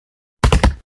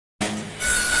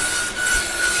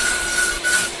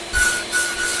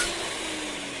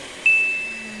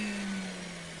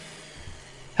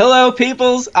Hello,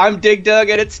 peoples. I'm DigDug,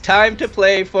 and it's time to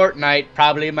play Fortnite,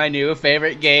 probably my new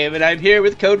favorite game. And I'm here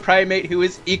with Code Primate, who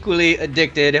is equally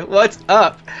addicted. What's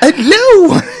up?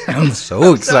 Hello! I'm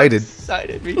so excited. So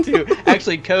excited, me too.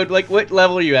 Actually, Code, like, what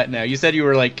level are you at now? You said you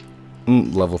were like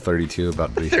level 32,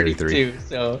 about to be 33. 32.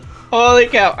 So, holy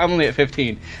cow, I'm only at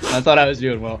 15. I thought I was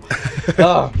doing well.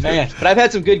 Oh man, but I've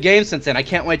had some good games since then. I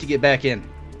can't wait to get back in.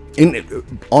 And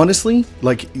honestly,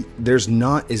 like, there's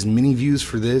not as many views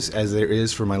for this as there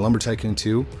is for my Lumber Tycoon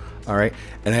 2. All right,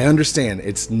 and I understand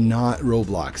it's not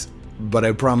Roblox, but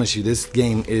I promise you, this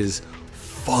game is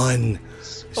fun.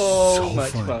 So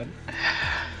much fun.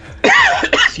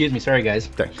 Excuse me, sorry guys.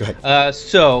 Okay, go ahead.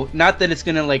 So, not that it's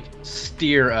gonna like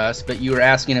steer us, but you were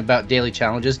asking about daily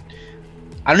challenges.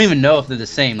 I don't even know if they're the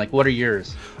same. Like, what are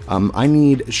yours? I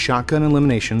need shotgun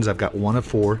eliminations. I've got 1 of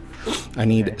 4. I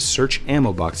need search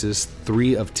ammo boxes,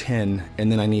 3 of 10,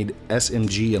 and then I need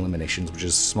SMG eliminations, which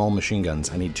is small machine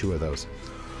guns. I need 2 of those.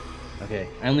 Okay,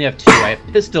 I only have 2. I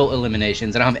have pistol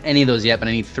eliminations. I don't have any of those yet, but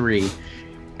I need 3.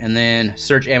 And then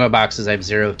search ammo boxes, I have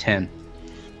 0 of 10.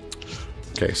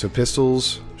 Okay, so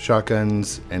pistols,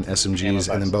 shotguns, and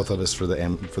SMGs, and then both of us for the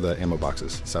ammo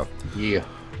boxes. So yeah.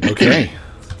 Okay,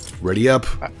 ready up.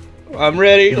 I'm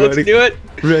ready. Let's do it.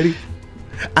 Ready.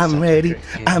 I'm ready.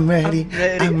 I'm ready.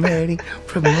 I'm ready.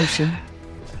 Promotion.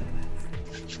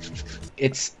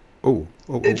 It's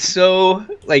it's so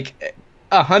like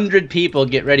 100 people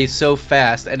get ready so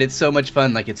fast, and it's so much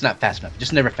fun. Like, it's not fast enough.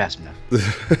 Just never fast enough.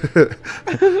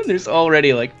 There's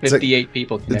already like 58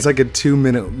 people connected. It's like a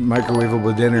 2-minute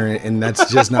microwavable dinner, and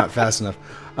that's just not fast enough.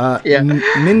 Yeah.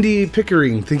 Mindy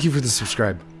Pickering, thank you for the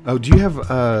subscribe. Oh, do you have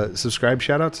subscribe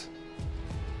shoutouts?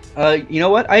 You know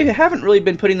what? I haven't really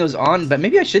been putting those on, but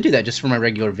maybe I should do that just for my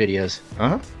regular videos.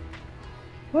 Well,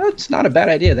 it's not a bad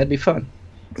idea. That'd be fun.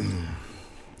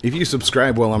 If you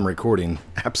subscribe while I'm recording,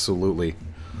 absolutely.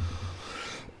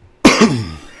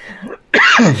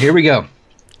 Here we go.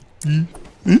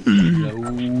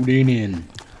 Loading in.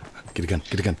 Get a gun,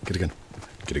 get a gun, get a gun.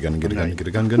 Get a gun, get a gun, get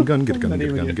a gun, get a gun, get a gun, get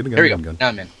a gun, get a gun. There we go. Now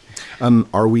I'm in.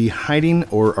 Are we hiding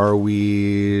or are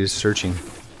we searching?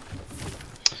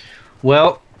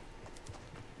 Well,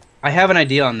 I have an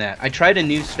idea on that. I tried a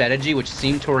new strategy which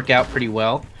seemed to work out pretty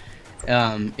well.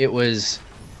 It was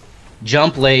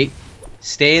jump late,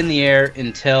 stay in the air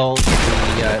until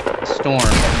the storm.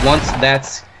 Once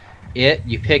that's it,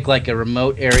 you pick like a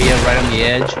remote area right on the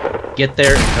edge, get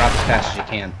there and drop as fast as you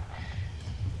can.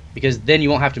 Because then you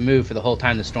won't have to move for the whole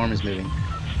time the storm is moving.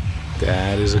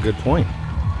 That is a good point.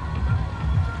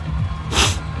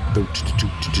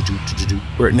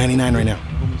 We're at 99 right now.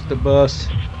 Almost the bus.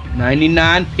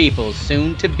 99 people,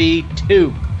 soon to be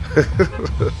 2.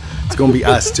 It's gonna be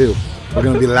us too. We're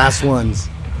gonna be the last ones.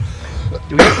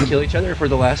 Do we have to kill each other if we're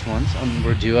the last ones?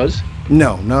 We're duos?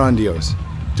 No, not on duos.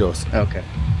 Duos. Okay.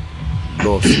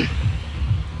 Dos.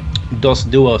 Dos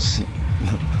duos.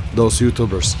 Dos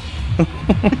YouTubers.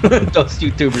 Dos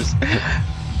YouTubers.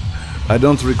 I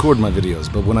don't record my videos,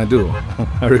 but when I do,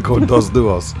 I record dos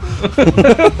duos.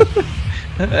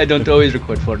 I don't always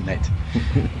record Fortnite.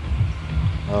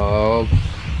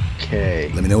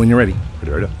 Okay. Let me know when you're ready.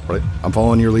 Ready. I'm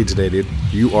following your lead today, dude.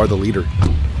 You are the leader.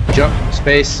 Jump,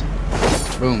 space,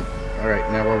 boom. All right,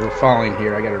 now while we're falling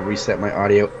here, I gotta reset my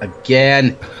audio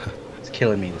again. It's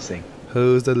killing me, this thing.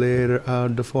 Who's the leader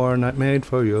of the Fortnite made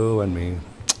for you and me?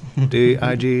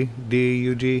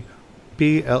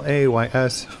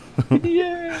 DigDugPlays.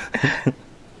 Yeah.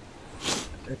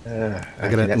 I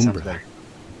got an umbrella.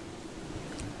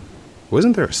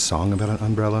 Wasn't there a song about an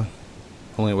umbrella?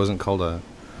 Only it wasn't called a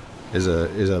is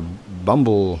a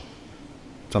bumble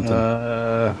something.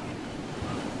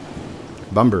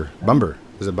 Bumber.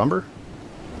 Is it Bumber?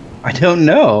 I don't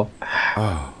know.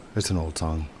 Oh, it's an old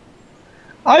song.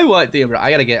 I want the umbrella.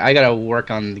 I gotta work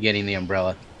on getting the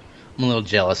umbrella. I'm a little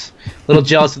jealous. A little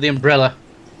jealous of the umbrella.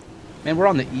 Man, we're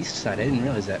on the east side. I didn't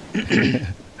realize that.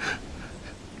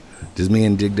 Just me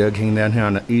and DigDug hanging down here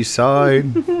on the east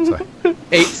side. Sorry.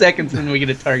 8 seconds and we get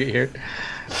a target here.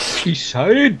 East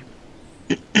side.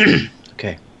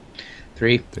 Okay.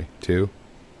 3, 2,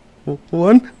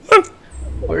 1.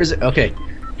 Where is it? Okay.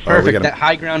 Perfect. That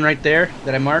high ground right there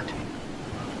that I marked.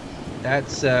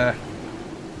 That's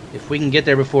if we can get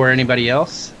there before anybody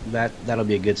else, that'll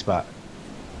be a good spot.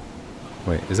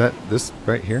 Wait, is that this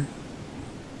right here?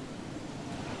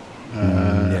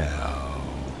 No.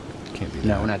 Can't be that.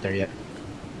 No, we're not there yet.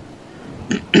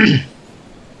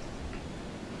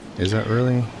 Is that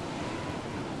really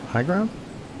high ground?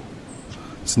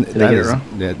 Did I get it wrong?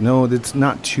 No, it's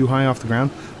not too high off the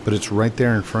ground, but it's right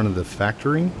there in front of the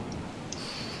factory.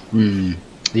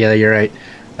 Yeah, you're right.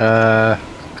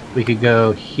 We could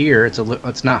go here.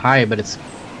 It's not high, but it's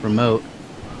remote.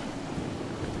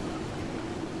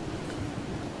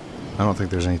 I don't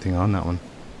think there's anything on that one.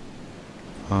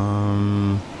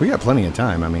 We got plenty of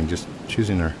time. I mean, just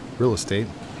choosing our real estate.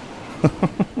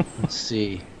 Let's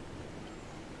see.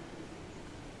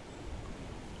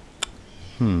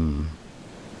 You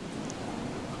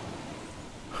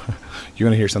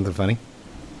want to hear something funny?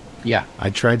 Yeah. I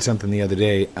tried something the other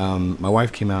day. My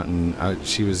wife came out and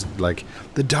she was like,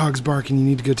 "The dog's barking. You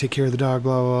need to go take care of the dog."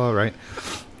 Blah blah blah. Right?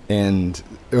 And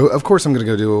of course, I'm gonna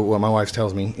go do what my wife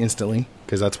tells me instantly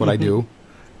because that's what I do.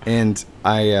 And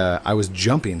I was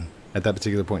jumping at that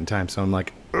particular point in time, so I'm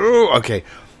like, "Oh, okay."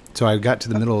 So I got to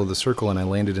the middle of the circle and I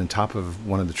landed on top of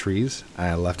one of the trees.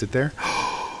 I left it there.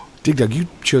 Dig Dug, you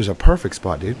chose a perfect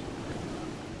spot, dude.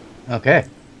 Okay.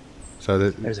 So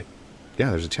there's a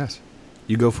chest.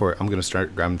 You go for it. I'm gonna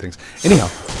start grabbing things. Anyhow,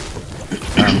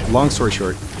 long story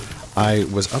short, I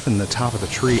was up in the top of the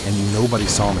tree and nobody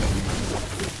saw me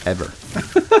ever.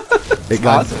 It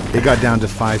got down to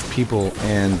 5 people,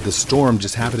 and the storm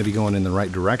just happened to be going in the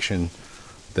right direction.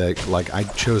 That like I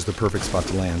chose the perfect spot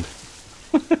to land.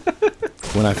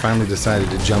 When I finally decided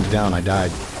to jump down, I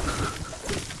died.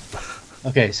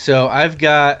 Okay, so I've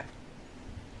got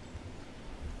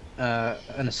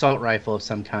an assault rifle of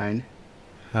some kind.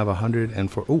 I have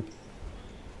 104. Ooh.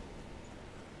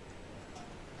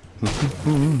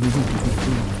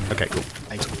 Okay, cool.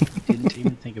 I didn't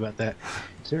even think about that.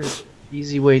 Is there an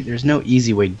easy way? There's no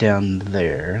easy way down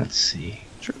there. Let's see.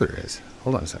 Sure there is.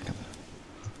 Hold on a second.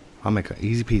 I'll make an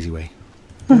easy peasy way.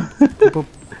 Boop, boop,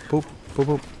 boop, boop,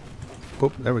 boop,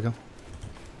 boop. There we go.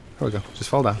 There we go. Just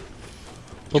fall down.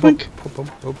 Boop, Boink. boop, boop,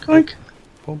 boop, boop, Boink.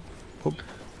 boop, boop.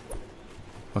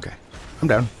 Okay, I'm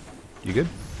down. You good?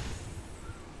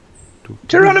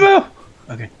 Geronimo.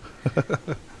 Okay. All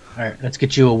right. Let's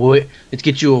get you a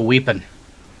weapon.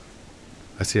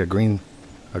 I see a green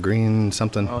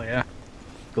something. Oh yeah.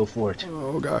 Go for it.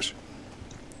 Oh gosh.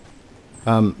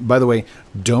 By the way,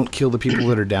 don't kill the people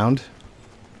that are downed.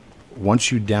 Once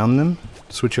you down them,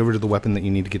 switch over to the weapon that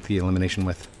you need to get the elimination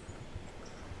with.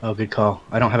 Oh, good call.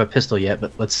 I don't have a pistol yet,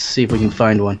 but let's see if we can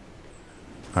find one.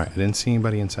 All right, I didn't see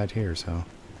anybody inside here, so.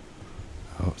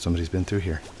 Oh, somebody's been through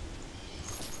here.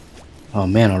 Oh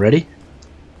man, already?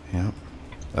 Yeah,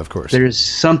 of course. There's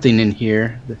something in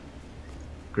here. The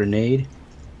grenade.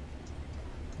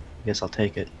 I guess I'll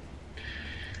take it.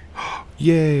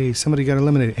 Yay! Somebody got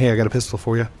eliminated. Hey, I got a pistol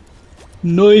for you.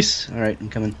 Nice. All right, I'm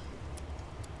coming.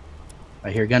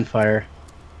 I hear gunfire.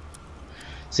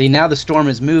 See, now the storm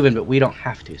is moving, but we don't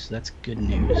have to, so that's good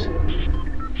news.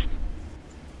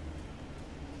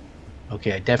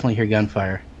 Okay, I definitely hear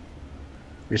gunfire.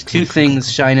 There's two things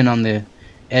shining on the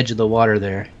edge of the water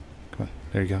there. Come on,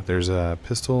 there you go. There's a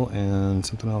pistol and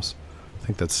something else. I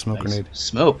think that's smoke grenade.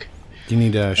 Smoke. You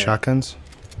need shotguns?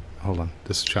 Hold on,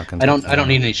 this is shotgun. I don't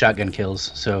need any shotgun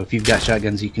kills. So if you've got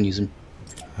shotguns, you can use them.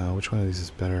 Which one of these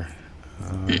is better?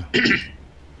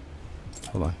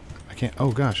 Hold on. I can't.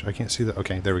 Oh gosh, I can't see that.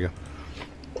 Okay, there we go.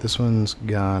 This one's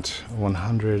got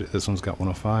 100. This one's got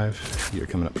 105. You're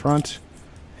coming up front,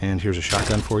 and here's a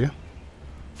shotgun for you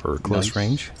for close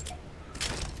range.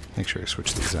 Make sure I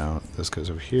switch these out. This goes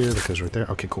over here. That goes right there.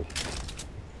 Okay, cool.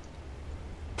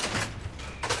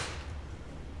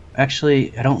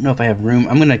 Actually, I don't know if I have room.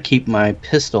 I'm gonna keep my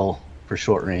pistol for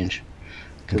short range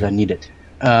because I need it.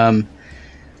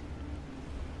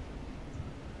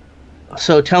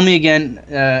 So tell me again,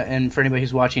 and for anybody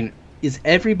who's watching, is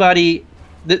everybody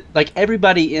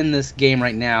everybody in this game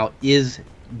right now is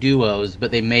duos,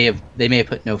 but they may have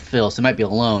put no fill, so it might be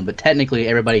alone. But technically,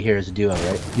 everybody here is a duo,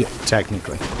 right? Yeah,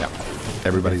 technically, yeah.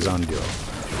 Everybody's on duo.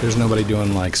 There's nobody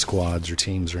doing like squads or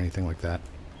teams or anything like that.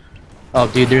 Oh,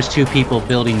 dude, there's 2 people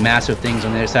building massive things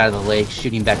on the other side of the lake,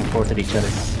 shooting back and forth at each other.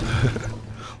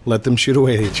 Let them shoot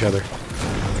away at each other.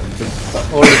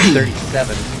 Or the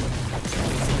 37.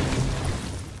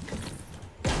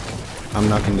 I'm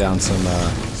knocking down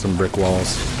some brick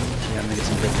walls. Yeah, I'm gonna get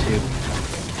some brick too.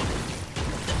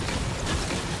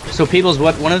 So, peoples,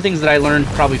 one of the things that I learned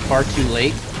probably far too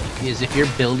late is if you're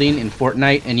building in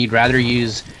Fortnite and you'd rather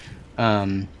use,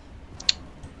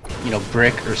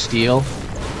 brick or steel,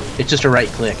 it's just a right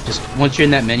click. Just once you're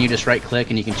in that menu, just right click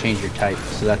and you can change your type.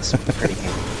 So that's pretty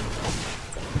handy.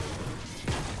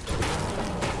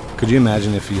 Could you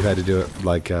imagine if you had to do it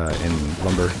like in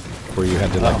lumber, where you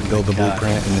had to like build the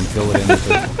blueprint and then fill it in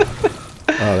with it?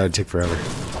 Oh, that would take forever.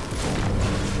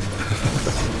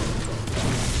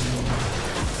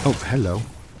 Oh, hello.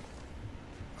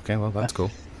 Okay, well that's cool.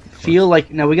 Feel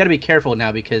like now we got to be careful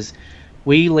now because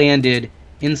we landed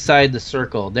inside the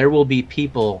circle. There will be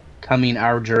people coming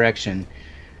our direction.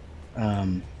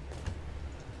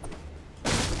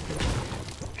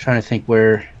 Trying to think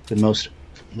where the most.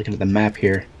 Looking at the map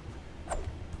here.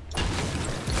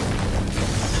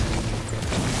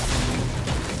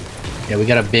 Yeah, we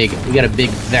got a big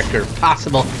vector.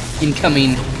 Possible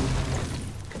incoming.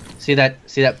 See that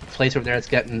place over there that's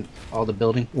getting all the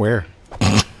building? Where?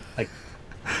 Like,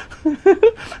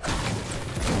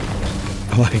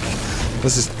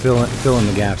 let's just fill in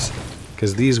the gaps,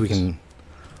 because these we can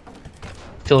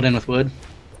fill it in with wood.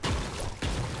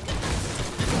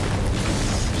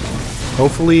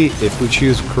 Hopefully, if we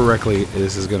choose correctly,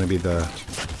 this is going to be the.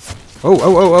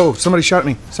 Oh! Somebody shot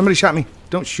me! Somebody shot me!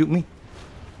 Don't shoot me!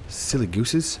 Silly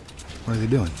gooses! What are they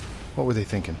doing? What were they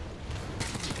thinking?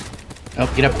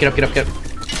 Oh, get up!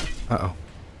 Uh-oh.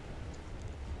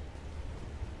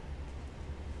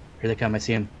 Here they come! I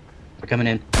see them. They're coming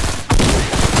in.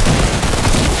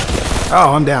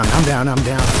 Oh, I'm down! Get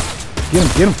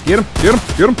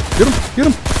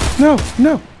him!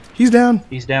 No! He's down!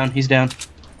 He's down!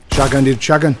 Shotgun, dude!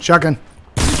 Shotgun!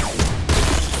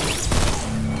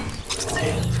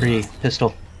 Free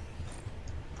pistol.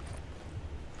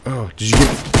 Oh, did you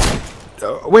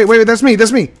get? Wait! That's me!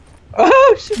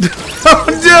 Oh shit!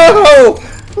 Oh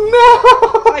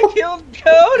no! I killed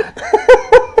Code.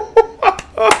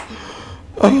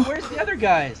 Wait, where's the other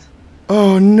guys?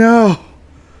 Oh no!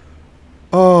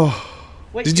 Oh.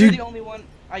 Wait, you're the only one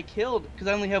I killed because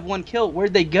I only have one kill.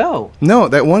 Where'd they go? No,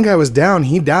 that one guy was down.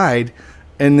 He died,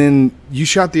 and then you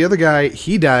shot the other guy.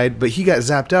 He died, but he got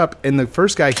zapped up. And the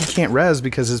first guy, he can't res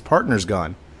because his partner's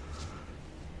gone.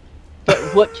 But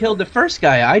what killed the first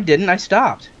guy? I didn't. I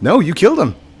stopped. No, you killed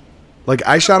him. Like,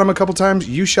 I shot him a couple times.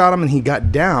 You shot him, and he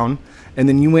got down. And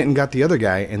then you went and got the other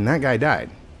guy, and that guy died.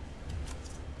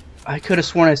 I could have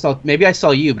sworn I saw. Maybe I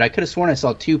saw you, but I could have sworn I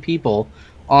saw two people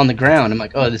on the ground. I'm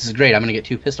like, oh, this is great. I'm gonna get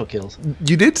 2 pistol kills.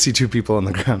 You did see 2 people on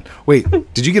the ground. Wait,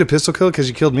 did you get a pistol kill because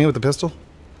you killed me with the pistol?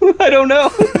 I don't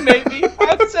know. Maybe.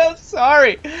 I'm so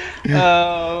sorry.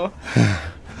 Oh.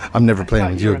 I'm never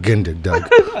playing with you again, Doug.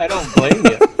 I don't blame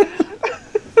you.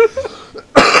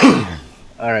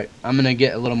 All right, I'm gonna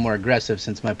get a little more aggressive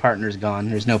since my partner's gone.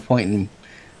 There's no point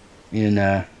in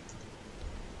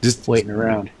just waiting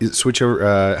around. Switch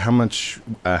over. How much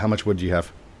wood do you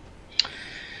have?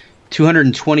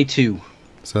 222.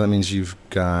 So that means you've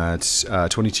got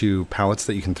 22 pallets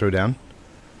that you can throw down,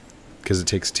 because it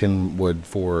takes 10 wood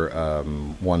for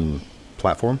 1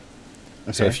 platform.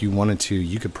 Okay. So if you wanted to,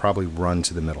 you could probably run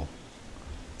to the middle.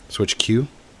 Switch Q.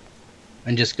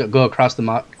 And just go across the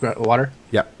water?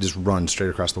 Yeah, just run straight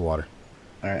across the water.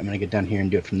 All right, I'm going to get down here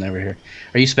and do it from over here.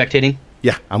 Are you spectating?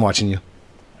 Yeah, I'm watching you.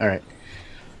 All right.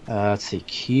 Let's see,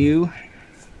 Q.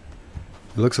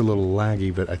 It looks a little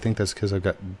laggy, but I think that's because I've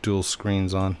got dual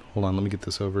screens on. Hold on, let me get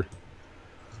this over.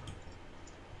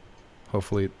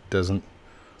 Hopefully it doesn't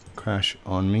crash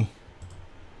on me.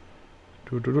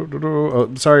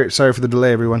 Oh, sorry for the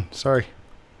delay, everyone. Sorry.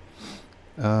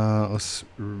 Let's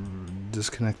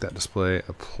disconnect that display.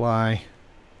 Apply.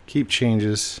 Keep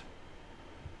changes.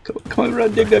 Come on,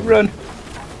 run, dig, run.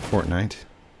 Fortnite.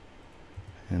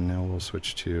 And now we'll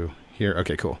switch to here.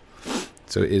 Okay, cool.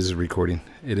 So it is recording.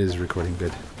 It is recording.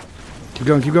 Good. Keep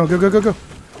going. Go.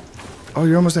 Oh,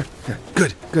 you're almost there. Yeah,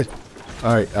 good.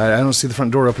 All right. I don't see the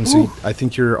front door open, so I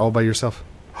think you're all by yourself.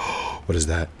 What is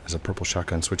that? It's a purple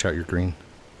shotgun. Switch out your green.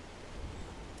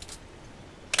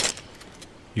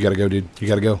 You gotta go, dude. You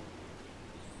gotta go.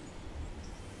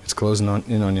 It's closing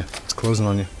in on you. It's closing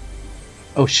on you.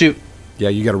 Oh, shoot. Yeah,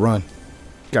 you gotta run.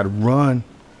 Gotta run.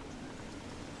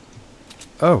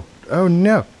 Oh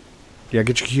no. Yeah,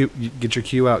 get your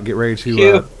Q out. Get ready to.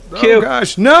 Q. Oh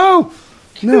gosh, no.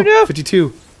 52,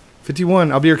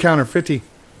 51. I'll be your counter. 50,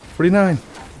 49,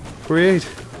 48.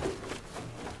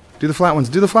 Do the flat ones.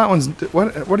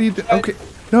 What are you doing? Okay.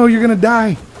 No, you're gonna die.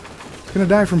 You're gonna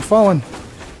die from falling.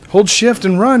 Hold shift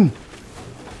and run.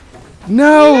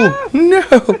 No.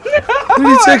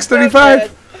 36,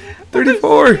 35,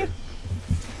 34.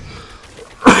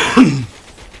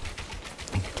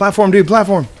 Platform, dude.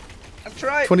 Platform. I'm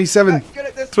trying. 27,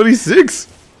 26,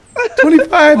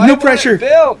 25. No pressure.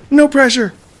 No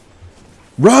pressure.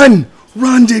 Run,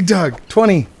 Dig Dug.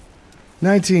 20,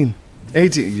 19,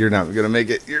 18. You're not gonna make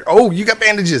it. Oh, you got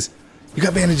bandages.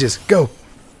 Go.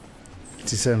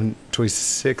 27,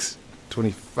 26,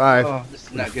 25, oh, this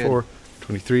is not 24, good.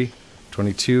 23,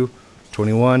 22,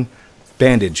 21.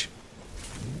 Bandage.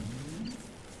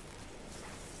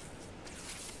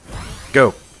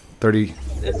 Go. 30,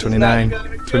 29,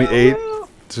 28,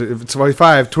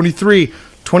 25, 23,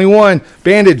 21.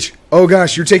 Bandage. Oh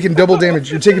gosh, you're taking double damage.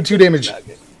 You're taking 2 damage.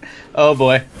 Oh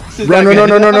boy. Run,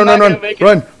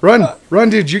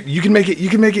 dude. You can make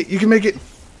it.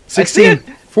 16,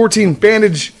 14.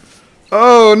 Bandage.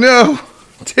 Oh no!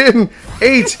 10,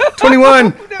 8,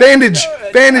 21. Bandage,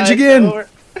 bandage again.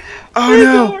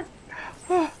 Oh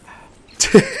no!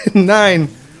 10, 9,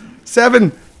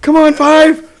 7. Come on,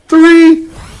 5, 3.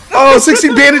 Oh,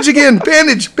 16. Bandage again.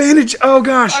 Bandage, bandage. Oh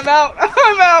gosh. I'm out.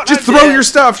 I'm out. Just throw your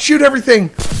stuff. Shoot everything.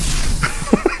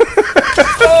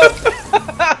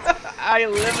 I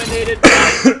eliminated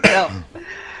myself.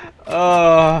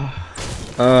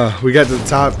 We got to the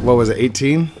top. What was it?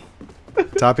 18.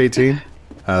 Top 18.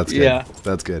 Oh, that's good. Yeah.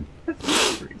 That's good.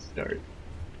 Restart.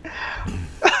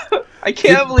 I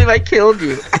can't believe I killed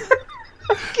you.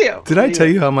 Did I tell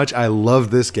you how much I love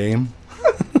this game?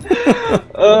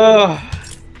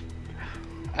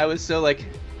 I was so like,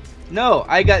 no,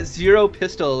 I got 0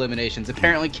 pistol eliminations.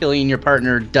 Apparently killing your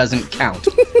partner doesn't count.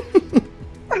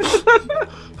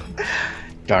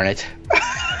 Darn it.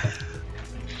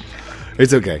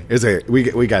 It's okay. It's okay.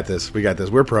 We got this. We got this.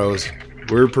 We're pros.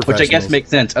 We're professionals. Which I guess makes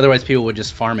sense. Otherwise people would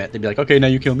just farm it. They'd be like, okay, now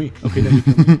you kill me. Okay, now you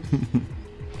kill me.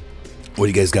 What do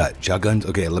you guys got? Shotguns?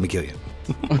 Okay, let me kill you.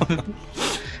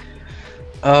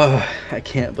 Oh, I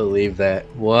can't believe that.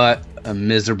 What a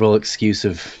miserable excuse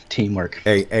of teamwork.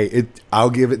 Hey, I'll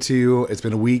give it to you. It's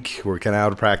been a week. We're kind of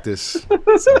out of practice.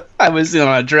 So. I was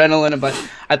on adrenaline, but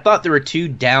I thought there were 2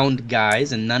 downed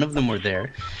guys, and none of them were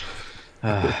there.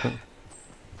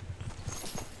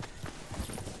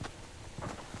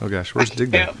 Oh gosh, where's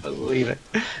DigDug? I can't believe it.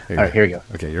 All right, here we go.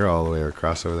 Okay, you're all the way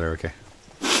across over there. Okay.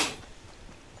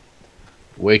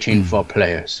 Waiting for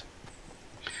players.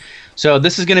 So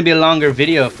this is going to be a longer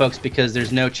video, folks, because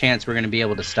there's no chance we're going to be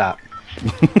able to stop.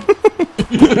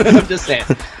 I'm just saying.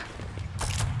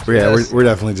 Yeah, we're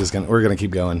definitely just gonna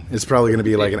keep going. It's probably gonna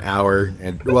be like an hour,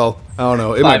 and well, I don't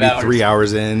know. It might be 3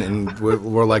 hours in, and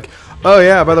we're like, oh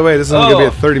yeah, by the way, this is only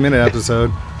gonna be a 30-minute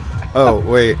episode. Oh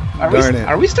wait,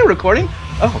 are we still recording?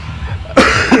 Oh.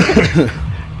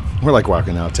 We're like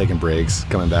walking out, taking breaks,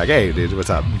 coming back. Hey, dude, what's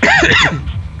up?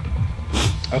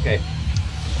 Okay.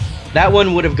 That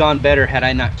one would have gone better had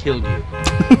I not killed you.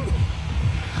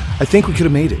 I think we could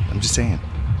have made it. I'm just saying.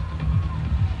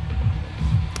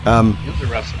 It was a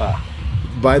rough spot.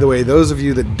 By the way, those of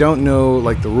you that don't know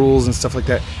like the rules and stuff like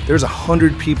that, there's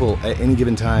 100 people at any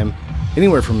given time,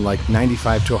 anywhere from like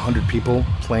 95 to 100 people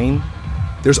playing.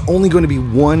 There's only going to be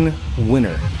 1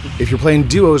 winner. If you're playing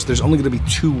duos, there's only going to be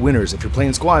 2 winners. If you're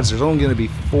playing squads, there's only going to be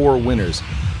 4 winners.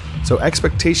 So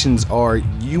expectations are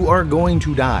you are going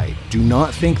to die. Do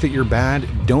not think that you're bad.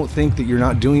 Don't think that you're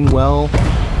not doing well.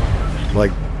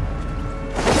 Like,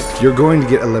 you're going to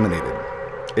get eliminated.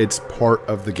 It's part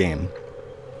of the game.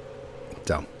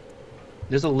 So.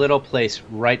 There's a little place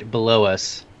right below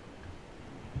us.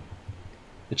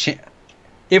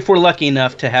 If we're lucky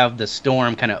enough to have the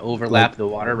storm kind of overlap the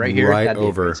water right here. Right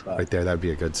over, right there. That'd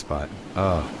be a good spot.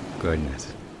 Oh,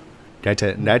 goodness. That's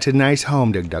a nice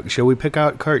home, DigDug. Shall we pick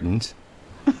out curtains?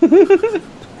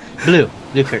 Blue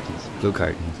curtains. Blue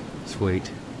curtains. Sweet.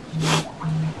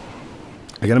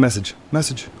 I got a message.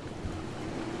 Message.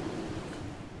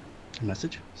 A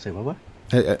message? Say what?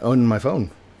 Hey, on my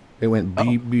phone. It went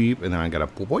beep, beep, and then I got a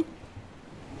boy.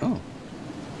 Oh.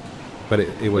 But it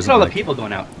wasn't. Look at all the people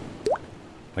going out.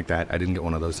 Like that. I didn't get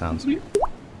one of those sounds. That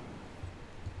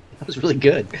was really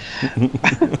good.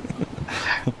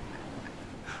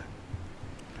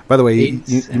 By the way,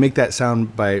 you make that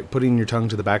sound by putting your tongue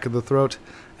to the back of the throat,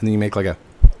 and then you make like a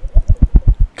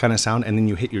kind of sound, and then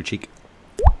you hit your cheek.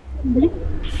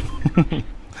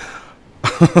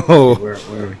 Oh, where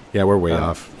are we? Yeah, we're way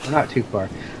off. We're not too far.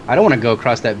 I don't want to go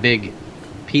across that big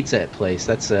pizza place.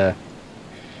 That's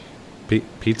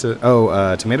pizza.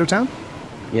 Oh, Tomato Town.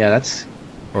 Yeah, that's.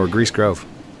 Or Grease Grove.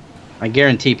 I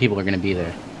guarantee people are going to be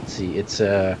there. Let's see. It's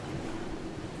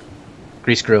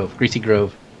Grease Grove, Greasy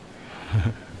Grove.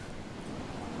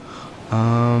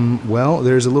 Well,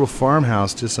 there's a little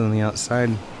farmhouse just on the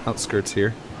outskirts here.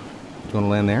 Do you want to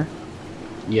land there?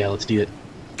 Yeah, let's do it.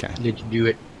 Okay. Did you do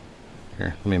it?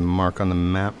 Here, let me mark on the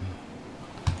map.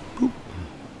 Boop.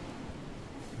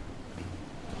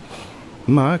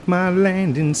 Mark my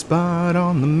landing spot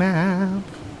on the map.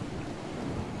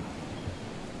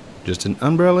 Just an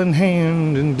umbrella in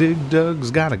hand, and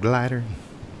DigDug's got a glider.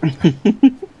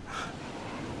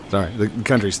 Sorry, the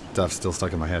country stuff's still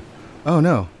stuck in my head. Oh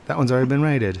no, that one's already been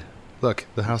raided. Look,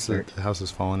 the house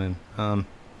is falling in.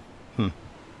 Is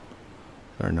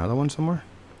there another one somewhere?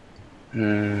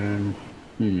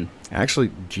 Actually,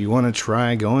 do you want to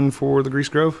try going for the Grease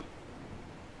Grove?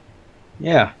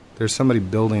 Yeah. There's somebody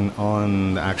building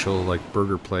on the actual like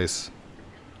burger place.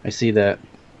 I see that.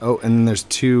 Oh, and then there's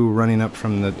 2 running up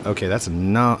from the. Okay, that's a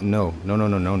no.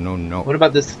 What What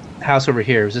about this house over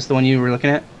here? Is this the one you were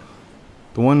looking at?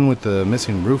 The one with the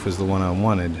missing roof is the one I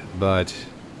wanted, but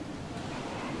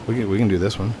we can do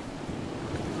this one.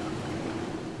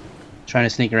 Trying to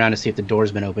sneak around to see if the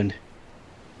door's been opened.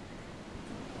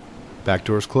 Back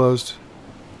door's closed.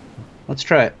 Let's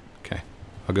try it. Okay,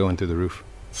 I'll go in through the roof.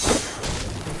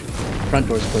 Front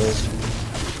door's closed.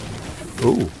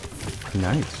 Ooh,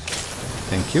 nice.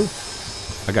 Thank you.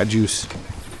 I got juice.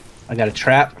 I got a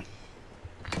trap.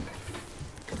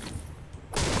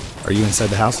 Are you inside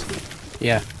the house?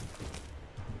 Yeah.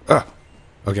 Ah,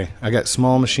 okay. I got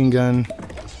small machine gun.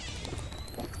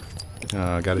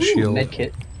 I got a shield. Med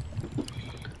kit.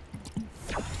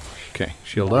 Okay,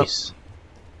 shield Nice. up.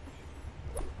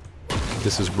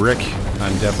 This is brick.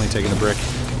 I'm definitely taking the brick.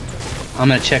 I'm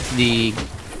gonna check the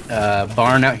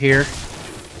barn out here.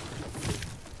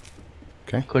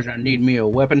 Okay. Cause I need me a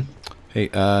weapon. Hey,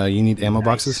 you need ammo Nice.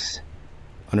 boxes?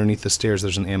 Underneath the stairs,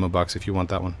 there's an ammo box if you want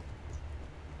that one.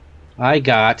 I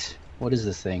got. What is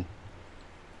this thing?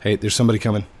 Hey, there's somebody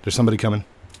coming. There's somebody coming.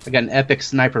 I got an epic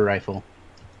sniper rifle.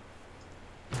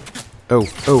 Oh,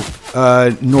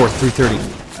 north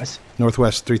 330.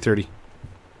 Northwest 330.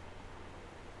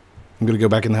 I'm gonna go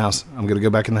back in the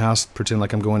house. Pretend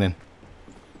like I'm going in.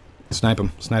 Snipe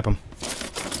him. Snipe him.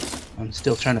 I'm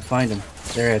still trying to find him.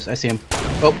 There he is. I see him.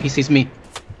 Oh, he sees me.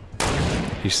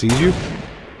 He sees you?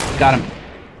 Got him.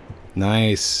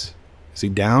 Nice. Is he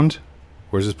downed?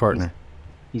 Where's his partner?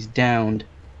 He's downed.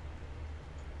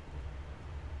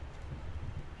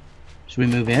 Should we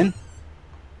move in?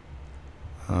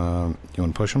 You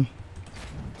want to push him?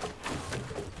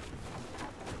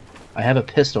 I have a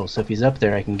pistol, so if he's up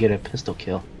there, I can get a pistol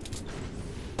kill.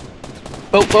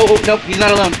 Oh, nope, he's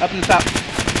not alone. Up in the top.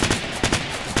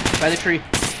 By the tree.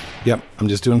 Yep, I'm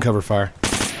just doing cover fire.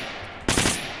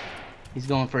 He's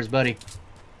going for his buddy.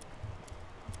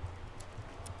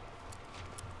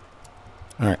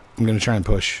 Alright, I'm going to try and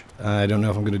push. I don't know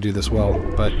if I'm going to do this well,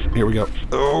 but here we go.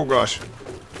 Oh, gosh.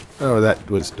 Oh, that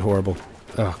was horrible.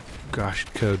 Oh, gosh,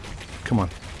 code. Come on.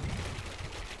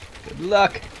 Good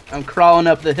luck. I'm crawling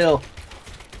up the hill.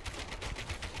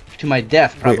 To my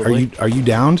death, probably. Wait, are you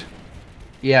downed?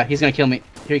 Yeah, he's gonna kill me.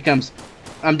 Here he comes.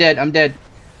 I'm dead. I'm dead.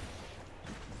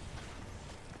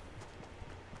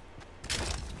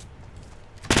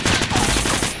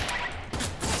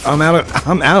 I'm out.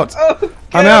 I'm out. Oh,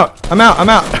 I'm out. I'm out. I'm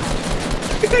out.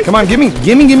 Come on, gimme.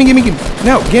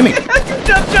 No, gimme.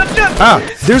 Jump. Ah,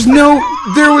 there was no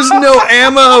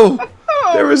ammo.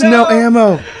 There was no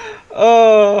ammo.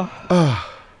 Oh.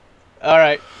 All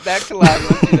right, back to lobby.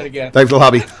 Let's do that again. Back to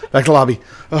the lobby.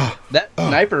 Oh, That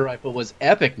sniper rifle was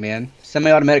epic, man.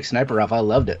 Semi-automatic sniper rifle. I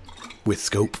loved it. with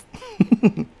scope.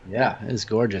 Yeah, it was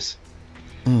gorgeous.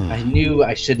 I knew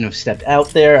I shouldn't have stepped out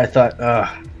there. I thought,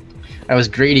 I was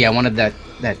greedy. I wanted that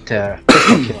pistol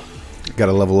kill. Got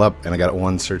to level up, and I got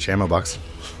one search ammo box.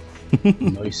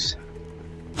 Nice.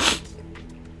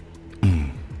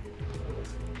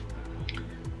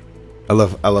 I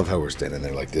love how we're standing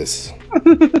there like this.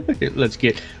 let's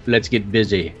get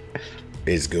busy.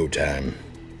 It's go time.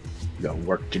 Got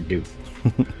work to do.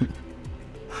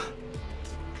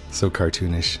 So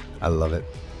cartoonish. I love it.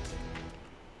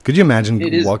 Could you imagine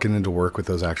It is- walking into work with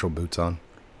those actual boots on?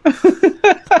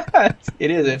 It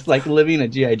is. It's like living a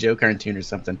G.I. Joe cartoon or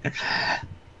something.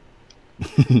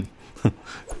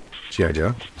 G.I.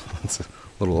 Joe? It's a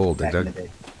little old, Back in Doug. the day.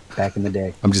 Back in the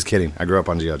day. I'm just kidding. I grew up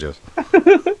on G.I. Joes.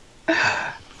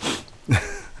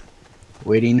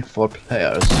 Waiting for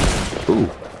players. Ooh.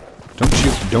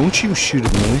 Don't you shoot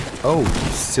at me. Oh,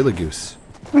 silly goose.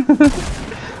 9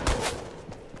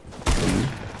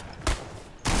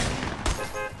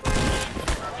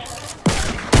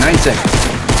 seconds.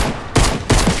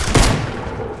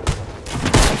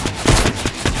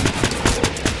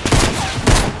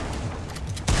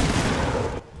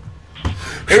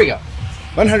 Here we go.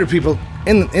 100 people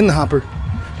in the hopper.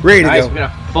 Ready to Nice, go. we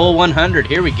got a full 100.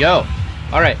 Here we go.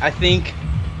 All right, I think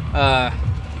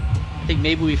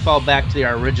maybe we fall back to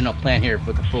our original plan here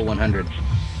with the full 100.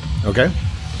 Okay.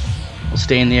 We'll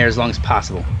stay in the air as long as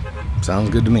possible. Sounds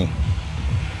good to me.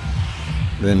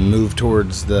 Then move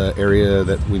towards the area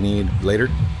that we need later.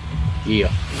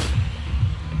 Yeah.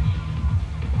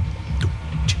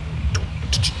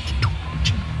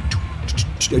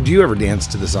 Do you ever dance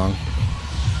to the song?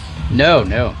 No,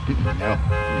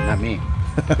 not me.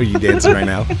 Are you dancing right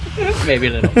now? Maybe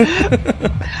a little.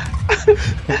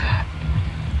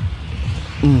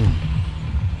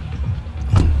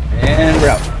 And we're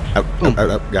out. Out.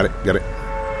 Got it.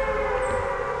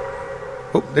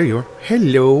 Oh, there you are.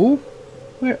 Hello.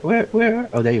 Where?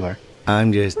 Oh, there you are.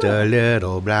 I'm just a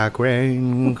little black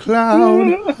rain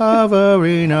cloud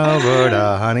hovering over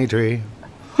the honey tree.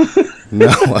 No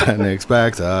one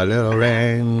expects a little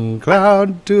rain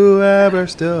cloud to ever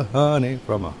steal honey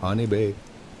from a honeybee.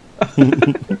 I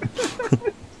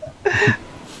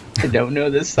don't know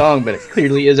this song, but it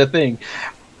clearly is a thing.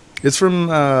 It's from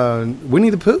Winnie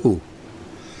the Pooh.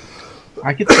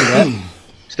 I could see that.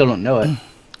 Still don't know it.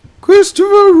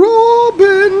 Christopher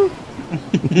Robin.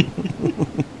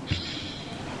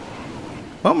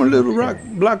 I'm a little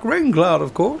black rain cloud,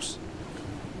 of course.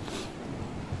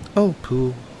 Oh,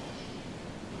 Pooh.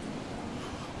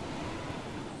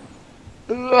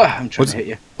 I'm trying to hit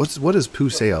you. What does Pooh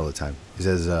say all the time? He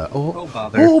says, Oh,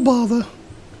 bother. Oh, bother.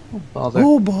 Oh, bother.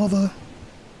 Oh, bother.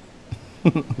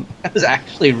 That was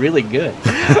actually really good.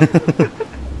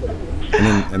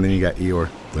 and then you got Eeyore.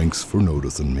 Thanks for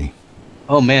noticing me.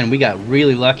 Oh, man, we got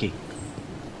really lucky.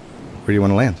 Where do you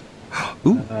want to land?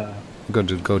 Ooh. Go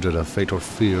to the Fatal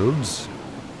Fields.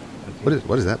 Okay.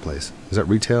 What is that place? Is that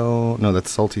retail? No, that's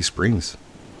Salty Springs.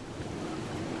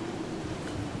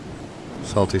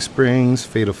 Salty Springs,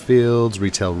 Fatal Fields,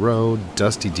 Retail Road,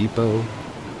 Dusty Depot,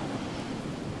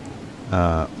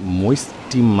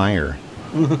 Moisty Mire.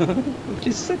 Which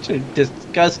is such a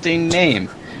disgusting name.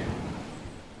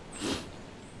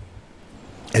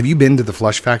 Have you been to the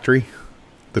Flush Factory?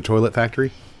 The toilet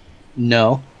factory?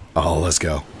 No. Oh, let's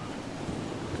go.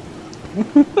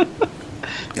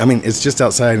 I mean, it's just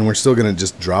outside and we're still going to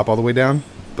just drop all the way down.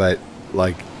 But,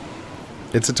 like,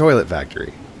 it's a toilet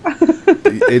factory.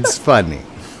 It's funny.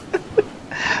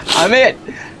 I'm in.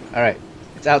 All right.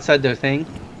 It's outside the thing.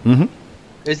 Mm-hmm.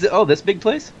 Is it? Oh, this big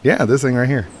place? Yeah, this thing right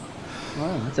here.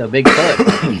 Wow, that's a big toilet.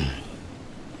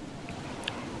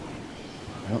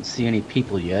 I don't see any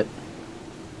people yet.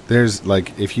 There's,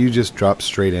 like, if you just drop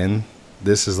straight in,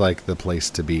 this is, like, the place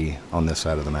to be on this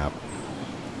side of the map.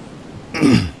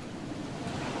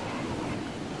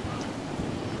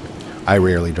 I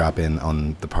rarely drop in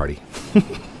on the party.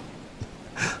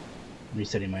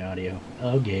 Resetting my audio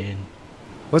again.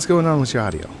 What's going on with your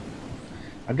audio?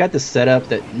 I've got this setup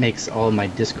that makes all of my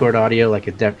Discord audio like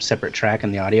a separate track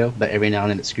in the audio, but every now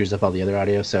and then it screws up all the other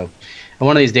audio. So,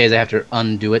 one of these days I have to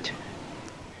undo it.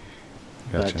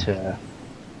 Gotcha. But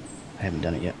I haven't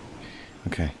done it yet.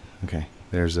 Okay.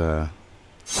 There's a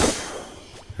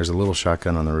little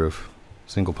shotgun on the roof.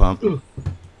 Single pump. Ooh.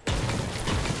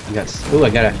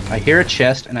 I hear a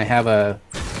chest and I have a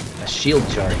shield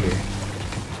jar here.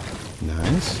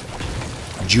 Nice.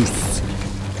 Juice.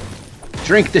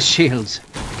 Drink the shields.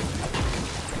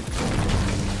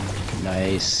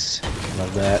 Nice.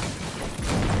 Love that.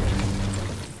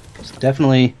 It's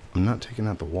definitely... I'm not taking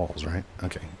out the walls, right?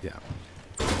 Okay, yeah.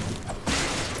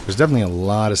 There's definitely a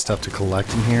lot of stuff to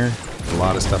collect in here. A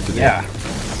lot of stuff to do. Yeah.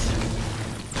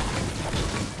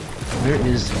 Where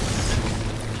is...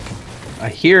 I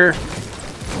hear...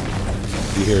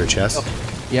 You hear a chest?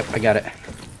 Oh, yep, I got it.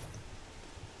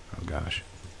 Oh, gosh.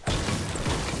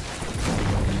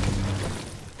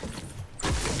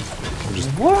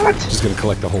 What? Just gonna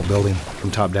collect the whole building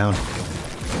from top down.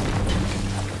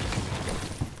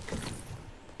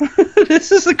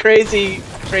 This is a crazy,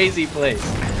 crazy place.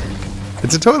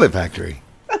 It's a toilet factory.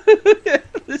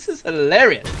 This is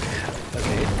hilarious.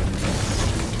 Okay.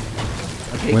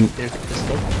 Okay. There's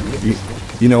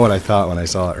you know what I thought when I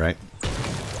saw it, right?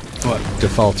 What?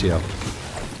 Defaultio.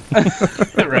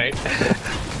 Right.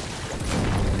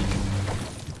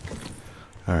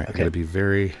 All right. Okay. I gotta be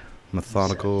very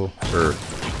methodical, or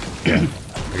yeah,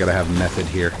 I gotta have method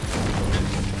here,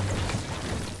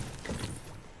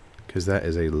 because that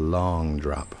is a long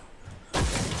drop.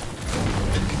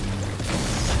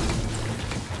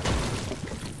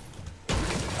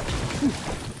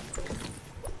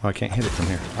 Oh, I can't hit it from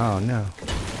here. Oh no.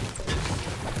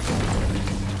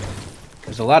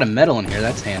 There's a lot of metal in here.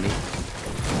 That's handy.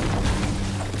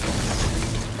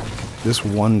 This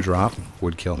one drop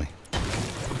would kill me.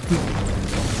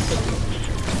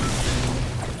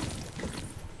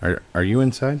 Are you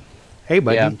inside? Hey,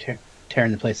 buddy. Yeah, I'm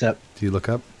tearing the place up. Do you look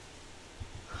up?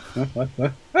 What?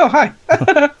 Oh, hi.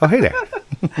 Oh, hey there.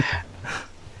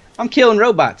 I'm killing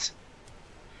robots.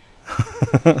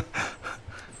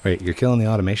 Wait, you're killing the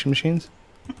automation machines?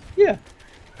 Yeah.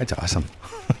 That's awesome.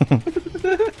 I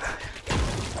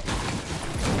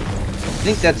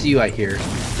think that's you I hear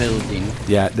building.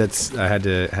 Yeah, that's I had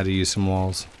to use some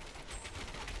walls.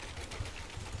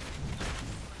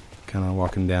 Kind of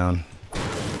walking down.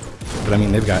 But I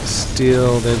mean, they've got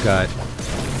steel, they've got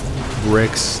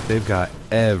bricks, they've got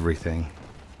everything.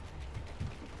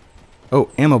 Oh,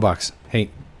 ammo box.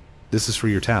 Hey, this is for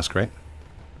your task, right?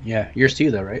 Yeah, yours too,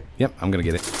 though, right? Yep, I'm gonna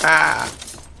get it. Ah!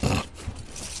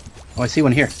 Oh, I see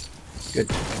one here. Good.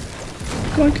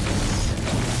 Clunk.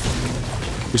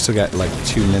 We still got like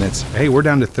 2 minutes. Hey, we're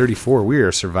down to 34. We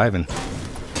are surviving.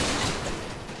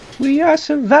 We are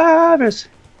survivors.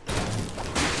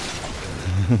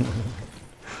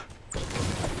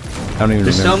 I don't even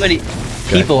There's remember. so many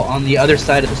people on the other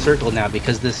side of the circle now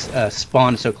because this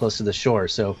spawned so close to the shore.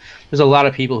 So there's a lot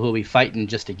of people who will be fighting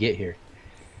just to get here.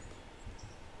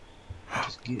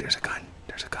 There's a gun.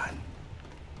 There's a gun.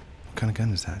 What kind of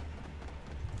gun is that?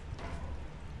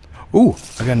 Ooh,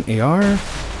 I got an AR.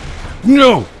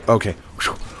 No! Okay.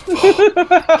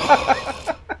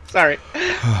 Sorry.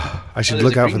 I should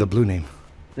look out for the blue name.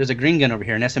 There's a green gun over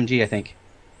here, an SMG, I think.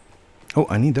 Oh,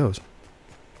 I need those.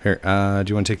 Here, do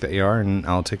you want to take the AR and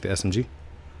I'll take the SMG?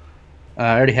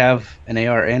 I already have an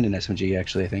AR and an SMG,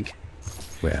 actually, I think.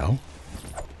 Well,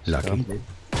 lucky.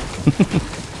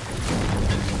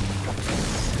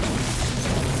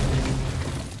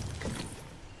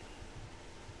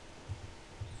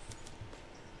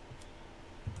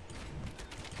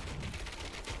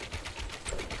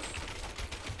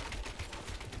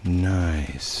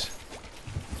 Nice.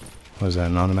 What is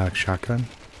that, an automatic shotgun?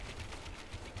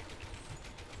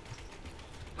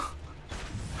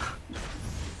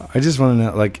 I just want to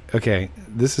know, like, okay,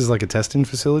 this is like a testing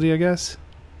facility, I guess?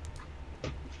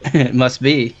 It must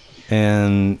be.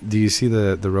 And do you see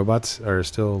the robots are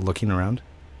still looking around?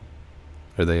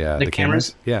 Are they the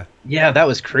cameras? Yeah. Yeah, that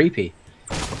was creepy.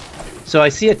 So I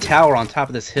see a tower on top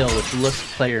of this hill, which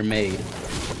looks player-made.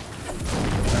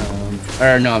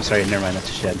 Or no, I'm sorry, never mind, that's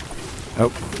a shed.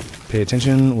 Oh, pay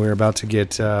attention. We're about to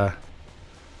get oh,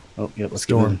 yep, let's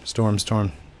storm.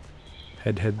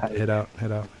 Head out.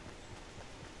 How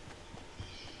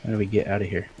do we get out of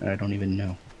here? I don't even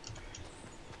know.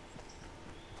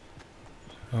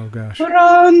 Oh gosh.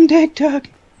 Run, DigDug!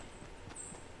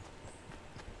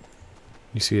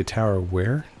 You see a tower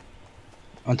where?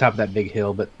 On top of that big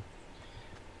hill, but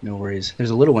no worries.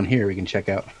 There's a little one here we can check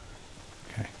out.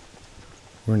 Okay.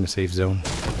 We're in the safe zone.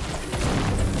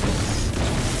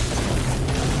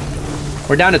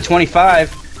 We're down to 25.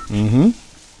 Mm-hmm.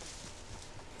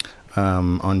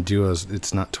 On duos,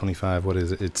 it's not 25. What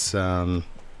is it? It's 15.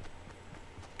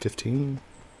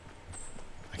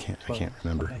 I can't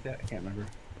remember. Like that. I can't remember.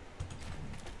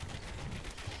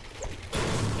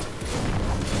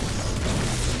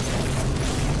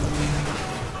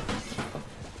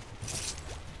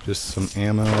 Just some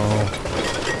ammo,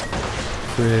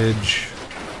 fridge,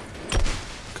 a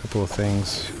couple of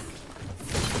things.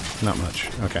 Not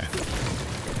much. Okay.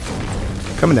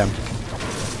 Coming down.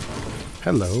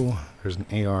 Hello. There's an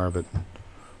AR, but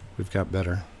we've got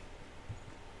better.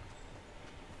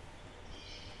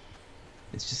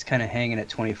 It's just kind of hanging at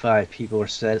 25. People are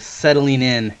settling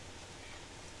in.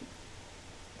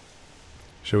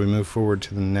 Should we move forward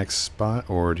to the next spot,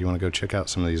 or do you want to go check out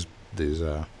some of these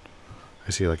I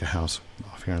see like a house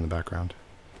off here in the background.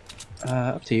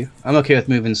 Up to you. I'm okay with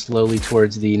moving slowly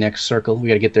towards the next circle. We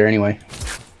gotta get there anyway.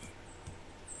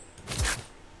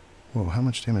 Whoa, how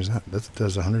much damage is that? That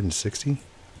does 160?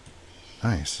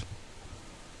 Nice.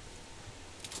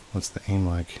 What's the aim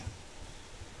like?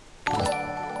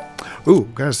 Ooh,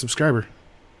 got a subscriber.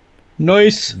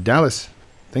 Nice! Dallas,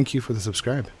 thank you for the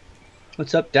subscribe.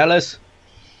 What's up, Dallas?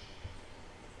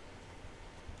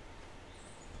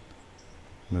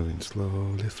 Moving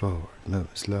slowly forward, moving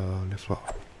slowly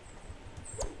forward.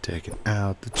 Taking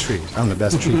out the trees. I'm the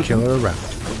best tree killer around.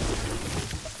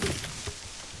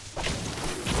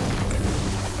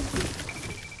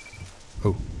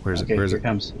 Oh, where is it? Where is Here it? it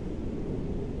comes.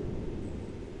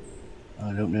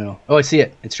 I don't know. Oh, I see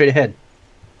it. It's straight ahead.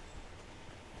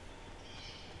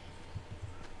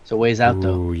 It's a ways out,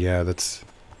 though. Oh, yeah, that's...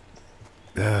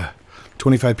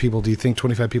 25 people. Do you think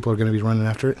 25 people are going to be running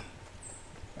after it?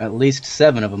 At least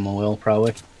 7 of them will,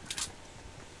 probably.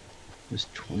 We're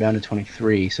down to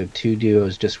 23, so 2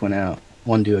 duos just went out.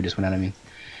 1 duo just went out, I mean.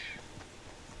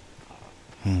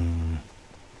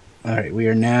 Alright, we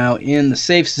are now in the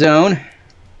safe zone.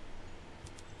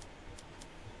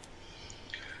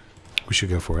 We should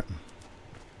go for it.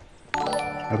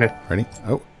 Okay. Ready?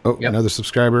 Oh, Yep. Another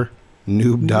subscriber.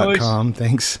 Noob.com. Nice.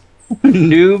 Thanks.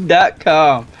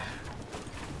 Noob.com.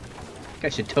 I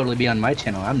should totally be on my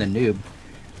channel. I'm the noob.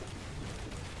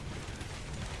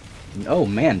 Oh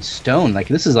man, stone. Like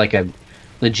this is like a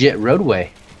legit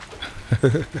roadway.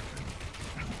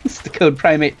 It's the Code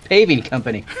Primate Paving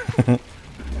Company.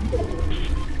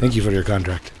 Thank you for your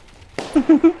contract.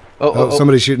 Oh,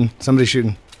 somebody's shooting. Somebody's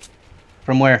shooting.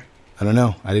 From where? I don't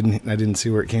know. I didn't see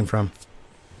where it came from.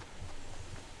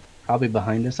 Probably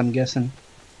behind us, I'm guessing.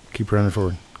 Keep running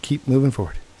forward. Keep moving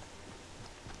forward.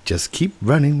 Just keep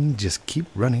running. Just keep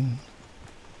running.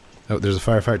 Oh, there's a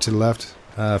firefight to the left.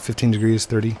 15 degrees,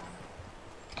 30.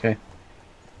 Okay.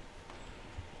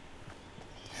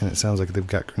 And it sounds like they've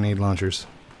got grenade launchers.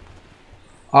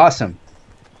 Awesome.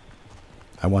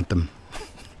 I want them.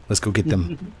 Let's go get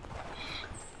them.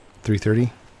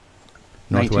 330?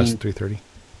 Northwest 330.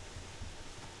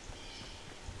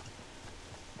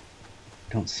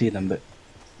 Don't see them, but...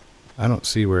 I don't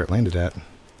see where it landed at.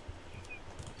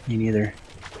 Me neither.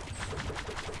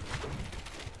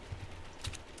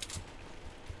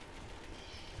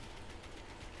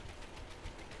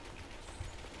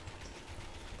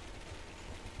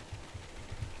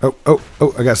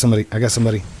 Oh, I got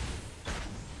somebody.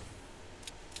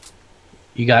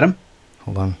 You got him?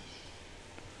 Hold on.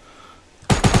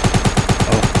 Oh.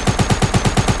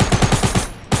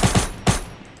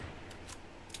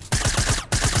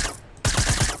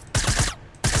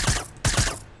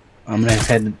 I'm gonna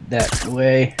head that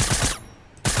way.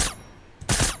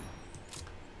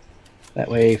 That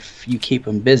way, if you keep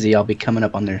them busy, I'll be coming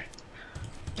up on their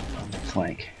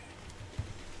flank.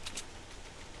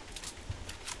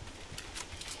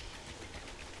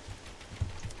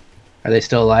 Are they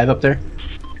still alive up there?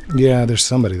 Yeah, there's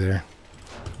somebody there.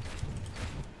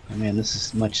 Oh man, this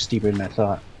is much steeper than I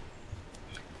thought.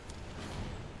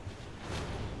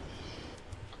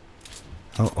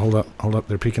 Oh, hold up.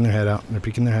 They're peeking their head out. You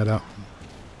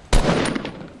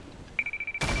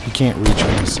can't reach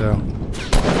me, so...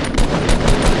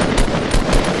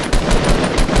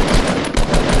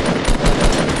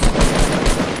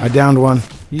 I downed one.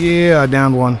 Yeah, I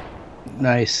downed one.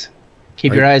 Nice.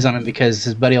 Keep your eyes on him because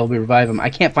his buddy will revive him. I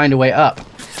can't find a way up.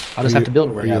 I'll just have to build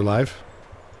a way up. Are you alive?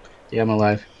 Yeah, I'm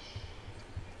alive.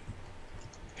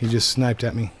 He just sniped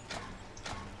at me.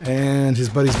 And his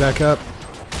buddy's back up.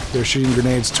 They're shooting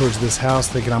grenades towards this house,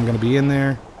 thinking I'm going to be in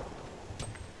there.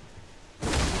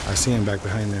 I see him back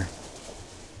behind there.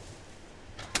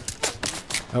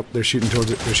 Oh, they're shooting towards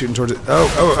it.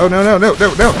 Oh, no.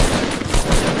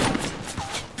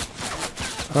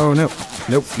 Oh, no.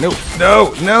 Nope.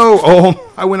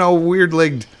 Oh, I went all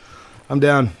weird-legged. I'm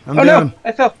down. I'm down. No,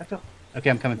 I fell. Okay,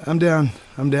 I'm coming. I'm down.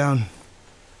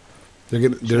 They're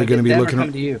gonna be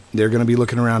looking. They're gonna be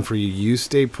looking around for you. You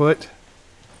stay put.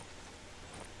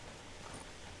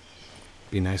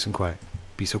 Be nice and quiet.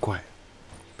 Be so quiet.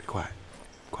 Be quiet.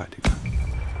 Quiet, dude.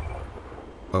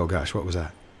 Oh gosh, what was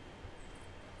that?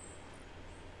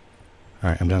 All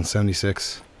right, I'm down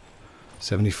 76,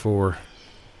 74.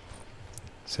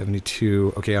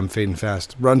 72. Okay, I'm fading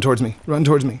fast. Run towards me.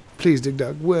 Please,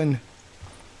 DigDug, win.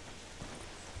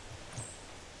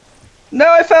 No,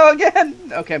 I fell again.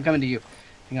 Okay, I'm coming to you.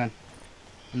 Hang on.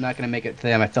 I'm not going to make it to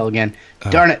them. I fell again.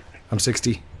 Darn it. I'm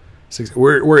 60.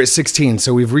 We're at 16,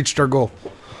 so we've reached our goal.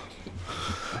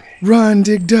 Okay. Run,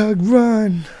 DigDug,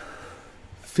 run.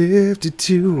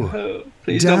 52. Oh,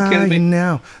 please don't kill me.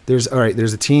 Now. There's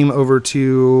a team over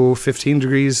to 15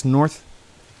 degrees north.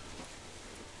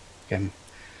 Okay.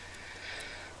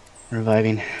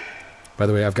 Reviving. By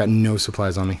the way, I've got no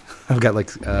supplies on me. I've got like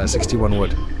 61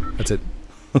 wood. That's it.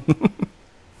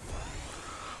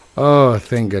 Oh,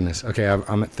 thank goodness. Okay,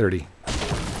 I'm at 30.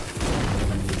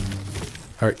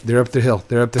 All right, they're up the hill.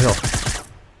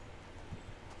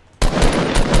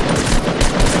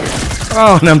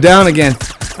 Oh, and I'm down again.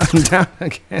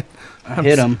 I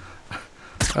hit him.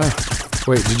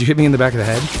 Wait, did you hit me in the back of the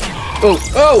head?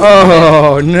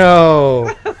 Oh no.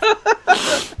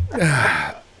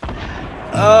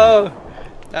 Oh,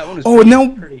 that one was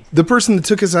pretty. The person that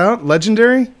took us out,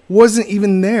 Legendary, wasn't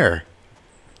even there.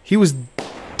 He was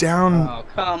down. Oh,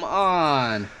 come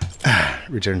on.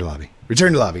 Return to lobby.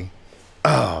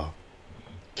 Oh.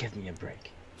 Give me a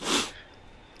break.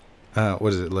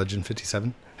 What is it, Legend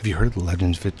 57? Have you heard of the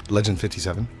Legend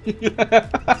 57?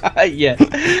 Yeah.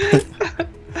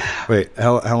 Wait,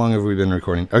 how long have we been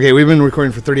recording? Okay, we've been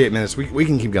recording for 38 minutes. We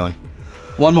can keep going.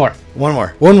 One more.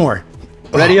 Oh.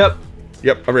 Ready up?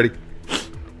 Yep, I'm ready.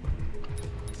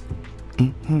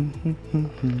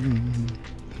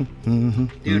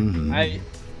 Dude, I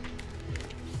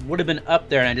would have been up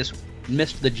there and I just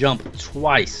missed the jump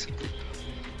twice.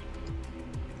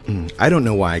 I don't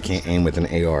know why I can't aim with an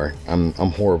AR. I'm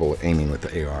horrible at aiming with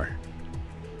the AR.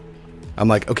 I'm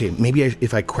like, okay, maybe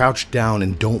if I crouch down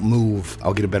and don't move,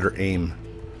 I'll get a better aim.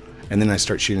 And then I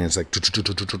start shooting, and it's like,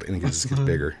 and it just gets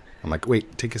bigger. I'm like,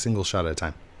 wait, take a single shot at a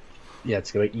time. Yeah,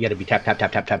 it's good. You gotta be tap.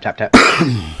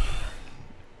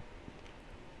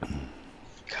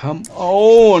 Come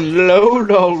on, load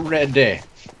already.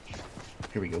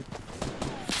 Here we go.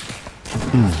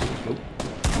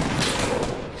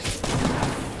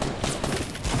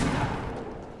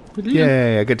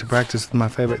 Yay, I get to practice with my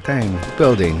favorite thing,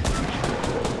 building.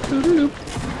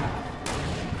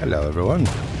 Hello, everyone.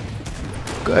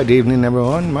 Good evening,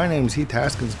 everyone. My name's Heath,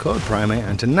 Haskins, Code Primate,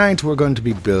 and tonight we're going to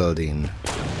be building.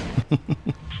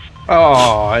 Oh,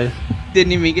 I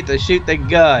didn't even get to shoot the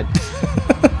gun.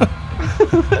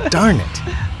 Darn it.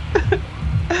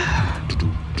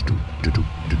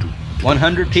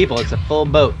 100 people. It's a full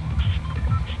boat.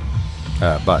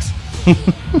 Bus.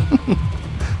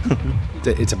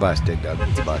 It's a bus, Dig Dug.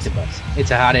 It's a bus. It's a bus.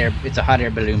 It's a hot air. It's a hot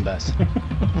air balloon bus.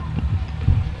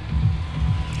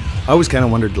 I always kind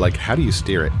of wondered, like, how do you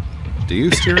steer it? Do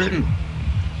you steer it?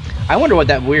 I wonder what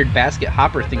that weird basket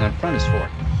hopper thing on front is for.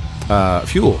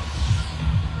 Fuel.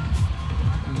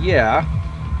 Yeah,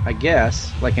 I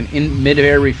guess like an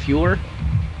mid-air refueler.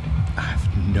 I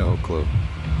have no clue.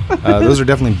 Those are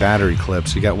definitely battery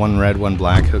clips. You got one red, one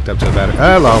black hooked up to a battery.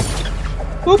 Hello.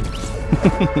 Whoop.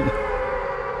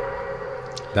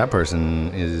 That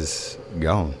person is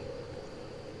gone.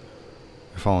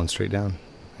 They're falling straight down.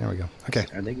 There we go. Okay.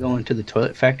 Are they going to the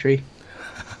toilet factory?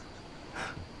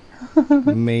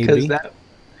 Maybe. Because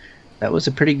that was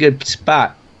a pretty good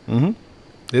spot. Mm-hmm.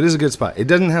 It is a good spot. It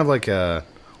doesn't have like a...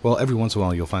 Well, every once in a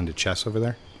while you'll find a chest over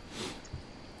there.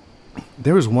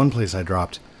 There was one place I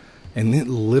dropped, and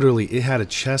it had a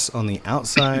chest on the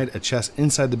outside, a chest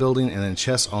inside the building, and then a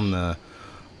chest on the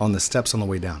steps on the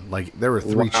way down. Like, there were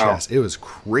 3 chests. It was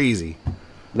crazy.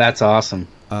 That's awesome.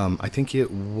 I think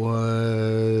it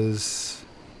was...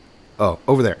 Oh,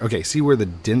 over there. Okay, see where the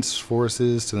dense forest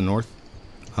is to the north?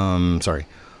 Sorry.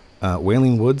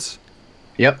 Wailing Woods?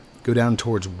 Yep. Go down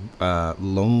towards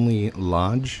Lonely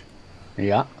Lodge.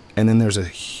 Yeah. And then there's a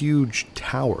huge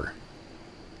tower.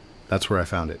 That's where I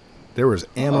found it. There was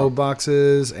ammo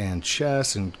boxes and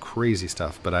chests and crazy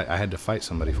stuff, but I had to fight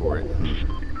somebody for it.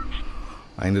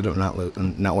 I ended up not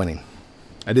winning.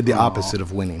 I did the opposite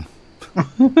of winning.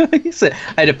 You said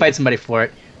I had to fight somebody for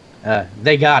it.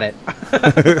 They got it.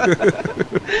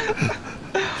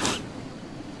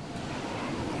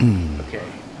 Okay,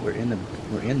 we're in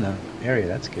the area.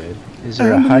 That's good. Is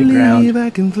there a high ground? I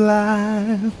can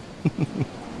fly.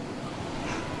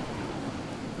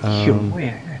 You're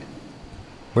weird.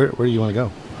 Where do you want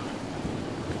to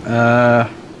go?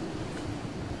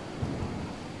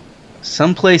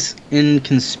 Someplace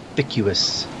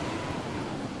inconspicuous.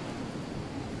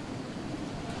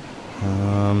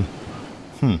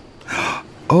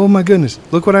 Oh my goodness!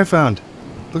 Look what I found.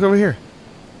 Look over here.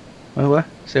 What?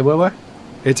 Say what?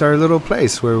 It's our little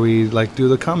place where we like do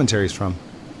the commentaries from.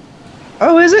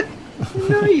 Oh, is it?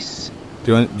 Nice.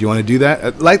 Do you want to do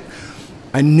that? Like,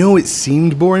 I know it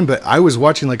seemed boring, but I was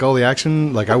watching like all the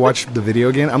action. Like, I watched the video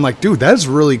again. I'm like, dude, that's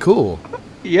really cool.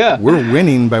 Yeah. We're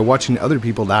winning by watching other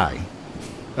people die.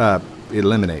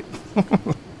 Eliminate.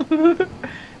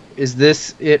 Is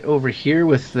this it over here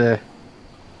with the...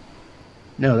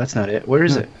 No, that's not it. Where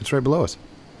is it? It's right below us.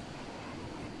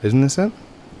 Isn't this it?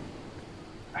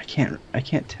 I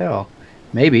can't tell.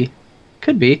 Maybe.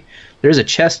 Could be. There's a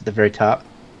chest at the very top.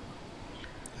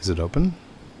 Is it open?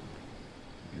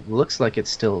 It looks like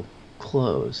it's still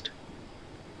closed.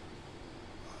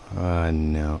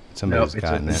 No. Somebody's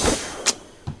gotten open. it.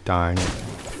 Darn it.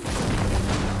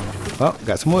 Oh,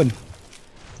 got some wood.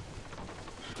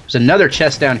 There's another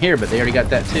chest down here, but they already got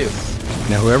that too.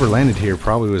 Now, whoever landed here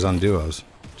probably was on duos.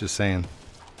 Just saying.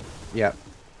 Yep.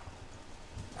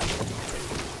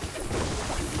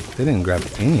 They didn't grab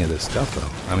any of this stuff, though.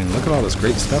 I mean, look at all this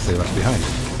great stuff they left behind.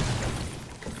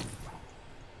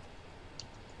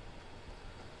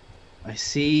 I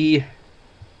see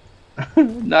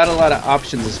not a lot of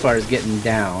options as far as getting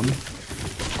down.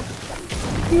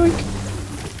 Yoink.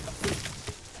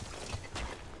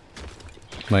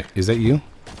 Wait, is that you?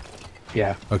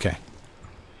 Yeah. Okay.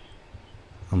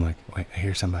 I'm like, wait, I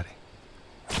hear somebody.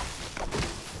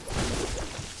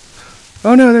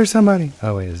 Oh no, there's somebody.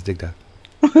 Oh wait, it's Dig Dug.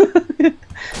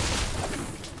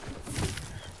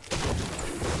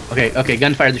 Okay,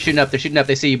 gunfire. They're shooting up. They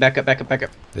see you. Back up.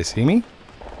 They see me?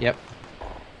 Yep.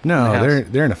 No,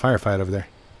 they're in a firefight over there.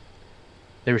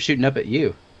 They were shooting up at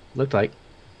you. Looked like.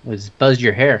 It was buzzed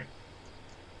your hair.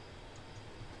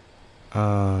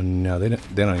 No, they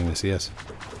don't even see us.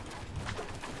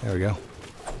 There we go.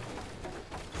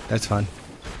 That's fun.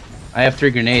 I have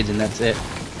 3 grenades and that's it.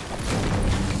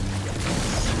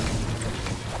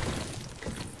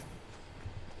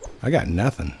 I got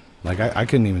nothing. Like, I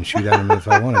couldn't even shoot at them if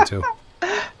I wanted to.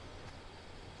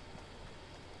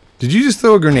 Did you just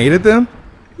throw a grenade at them?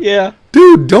 Yeah.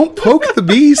 Dude, don't poke the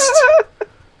beast.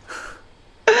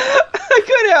 I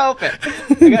couldn't help it.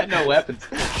 I got no weapons.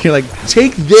 You're like,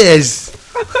 take this.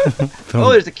 Oh,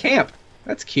 there's a camp.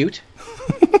 That's cute.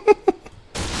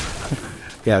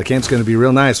 Yeah, the camp's going to be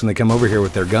real nice when they come over here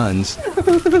with their guns.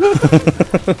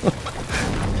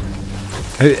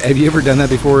 Have you ever done that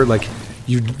before? Like,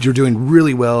 you're doing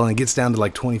really well, and it gets down to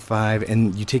like 25,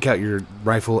 and you take out your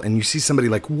rifle, and you see somebody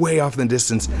like way off in the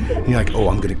distance, and you're like, oh,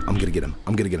 I'm gonna get him,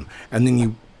 and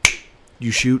then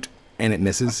you shoot, and it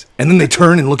misses, and then they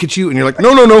turn and look at you, and you're like,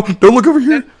 no, don't look over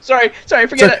here. Sorry,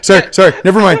 forget it. Sorry,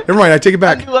 never mind, I take it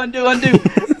back. Undo.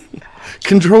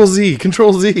 Control Z.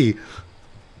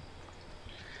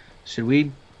 Should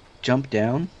we jump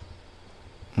down?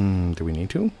 Do we need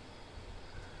to?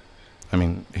 I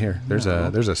mean, here, there's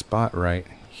a spot right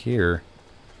here.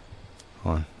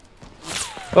 Hold on.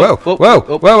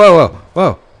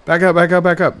 Whoa. Back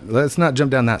up. Let's not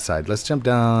jump down that side. Let's jump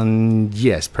down.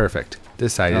 Yes, perfect.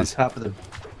 This side is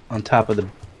on top of the.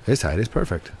 This side is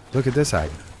perfect. Look at this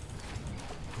side.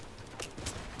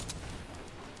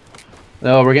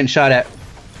 Oh, we're getting shot at.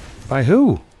 By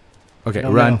who? Okay,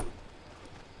 run.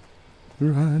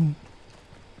 Run.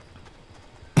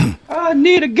 I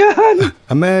need a gun.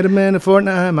 I met him in a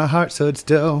Fortnite, my heart stood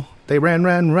still. They ran,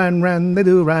 they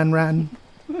do run.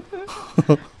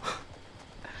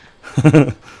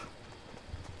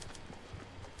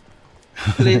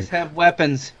 Please have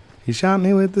weapons. He shot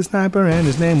me with the sniper and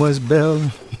his name was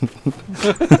Bill.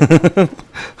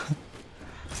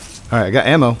 Alright, I got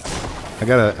ammo.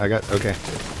 Okay.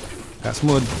 Got some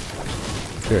wood.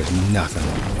 There's nothing.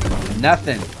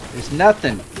 There's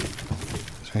nothing.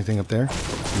 Is there anything up there?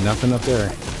 Nothing up there.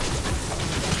 I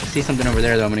see something over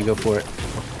there though, I'm gonna go for it.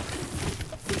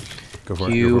 Go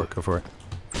for it.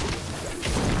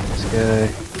 This guy.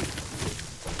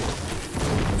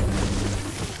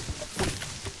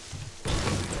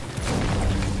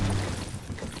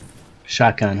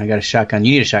 Shotgun. I got a shotgun.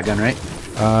 You need a shotgun, right?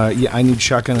 Yeah, I need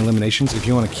shotgun eliminations. If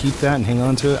you want to keep that and hang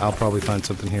on to it, I'll probably find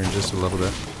something here in just a little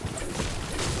bit.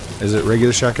 Is it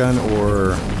regular shotgun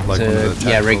or like one of the tacticals?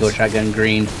 Yeah, regular shotgun,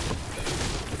 green.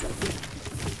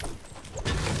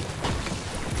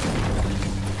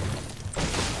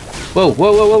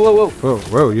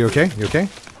 Whoa, you okay?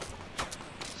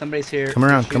 Somebody's here. Come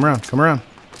around.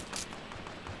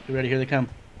 You ready? Here they come.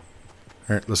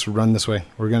 Alright, let's run this way.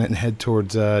 We're gonna head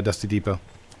towards Dusty Depot.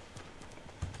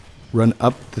 Run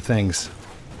up the things.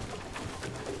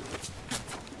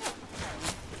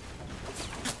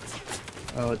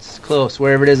 Oh, it's close.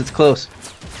 Wherever it is, it's close.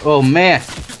 Oh, man.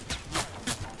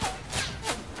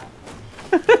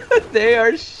 They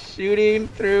are shooting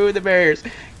through the barriers.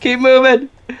 Keep moving.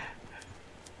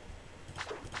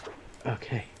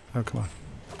 Okay. Oh, come on.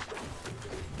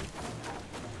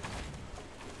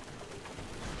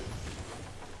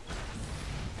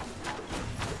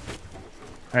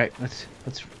 All right, let's.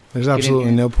 There's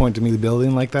absolutely no point to me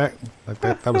building like that.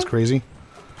 That was crazy.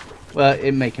 Well,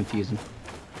 it may confuse them.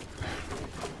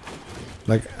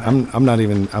 Like I'm not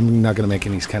gonna make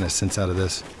any kind of sense out of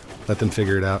this. Let them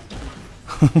figure it out.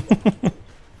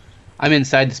 I'm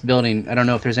inside this building. I don't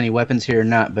know if there's any weapons here or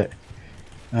not, but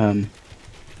oh,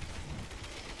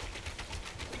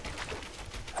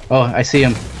 I see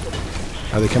them.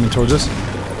 Are they coming towards us?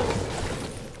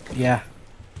 Yeah.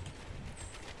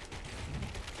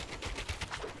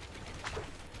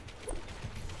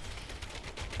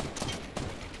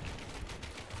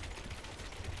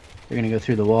 They're gonna go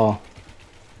through the wall.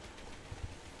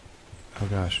 Oh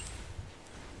gosh.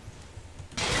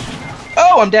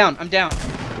 Oh, I'm down.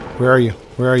 Where are you?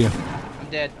 I'm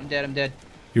dead.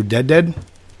 You're dead?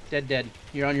 Dead.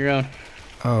 You're on your own.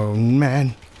 Oh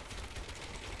man.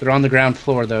 They're on the ground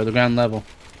floor though, the ground level.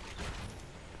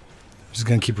 I'm just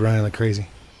gonna keep running like crazy.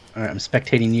 Alright, I'm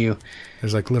spectating you.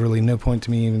 There's like literally no point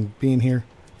to me even being here.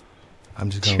 I'm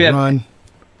just gonna run.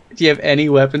 Do you have any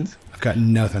weapons? I've got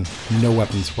nothing. No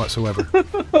weapons whatsoever.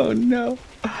 Oh no.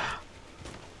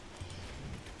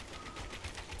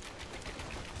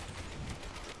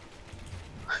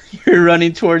 You're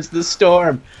running towards the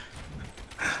storm.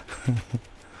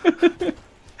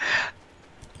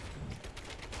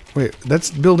 Wait, that's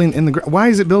building in the ground. Why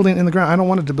is it building in the ground? I don't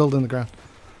want it to build in the ground.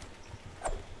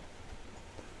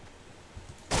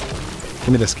 Give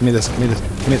me this. Come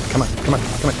on.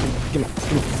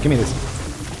 Give me this.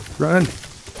 Run.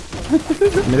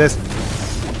 Give me this.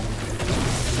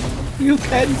 You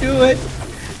can do it.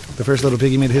 The first little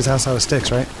piggy made his house out of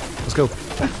sticks, right? Let's go.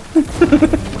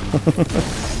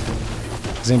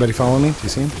 Is anybody following me? Do you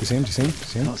see him?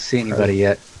 I don't see anybody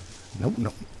yet.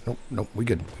 Nope. We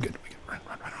good. Run.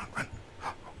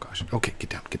 Oh gosh. Okay, get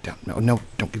down. No,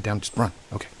 don't get down. Just run.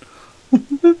 Okay.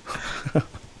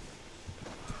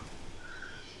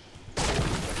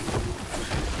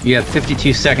 You have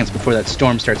 52 seconds before that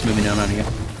storm starts moving down on you.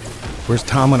 Where's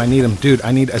Tom when I need him? Dude,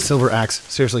 I need a silver axe.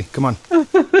 Seriously, come on.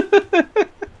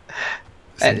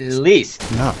 At least.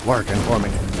 Not working for me.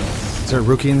 Is there a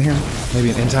Ruki in here?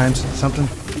 Maybe an end times? Something?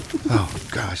 Oh,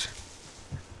 gosh.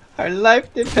 Our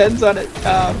life depends on it,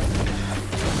 Tom.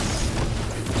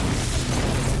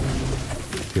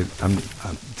 Dude, I'm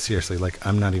seriously, like,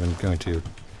 I'm not even going to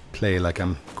play like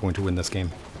I'm going to win this game.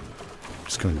 I'm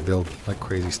just going to build like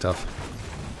crazy stuff.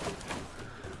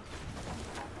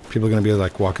 People are going to be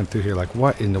like walking through here like,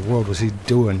 what in the world was he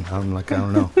doing? I'm like, I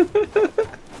don't know.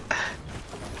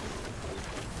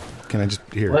 Can I just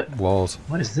hear walls?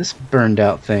 What is this burned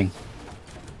out thing?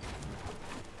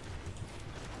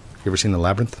 You ever seen The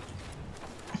Labyrinth?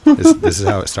 This is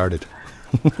how it started.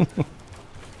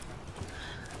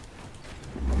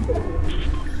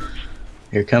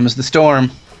 Here comes the storm.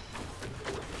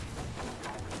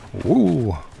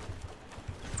 Ooh.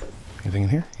 Anything in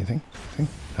here? Anything? Anything?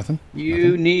 Nothing?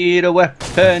 You need a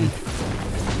weapon.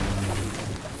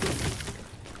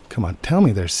 Come on, tell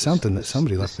me there's something that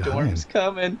somebody left behind. Storm's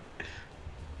coming.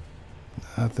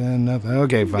 Nothing, nothing.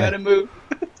 Okay, fine. Gotta move.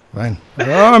 Fine.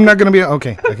 Oh, I'm not gonna be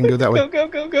okay. I can go that way. Go, go,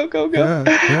 go, go, go, go.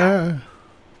 Yeah.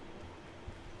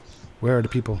 Where are the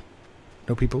people?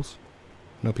 No peoples?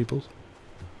 No peoples?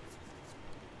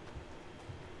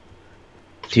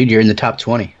 Dude, you're in the top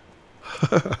 20.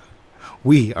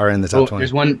 We are in the top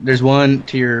 20. There's one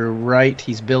to your right.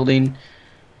 He's building.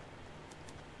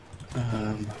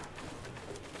 I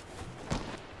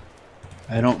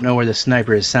don't know where the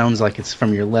sniper is. Sounds like it's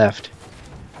from your left.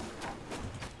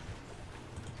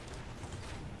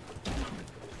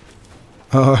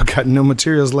 Oh, I've got no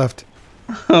materials left.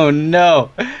 Oh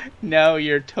no. No,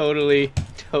 you're totally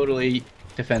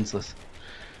defenseless.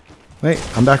 Wait,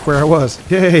 I'm back where I was.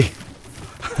 Yay!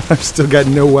 I've still got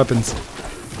no weapons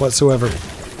whatsoever.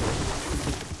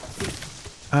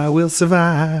 I will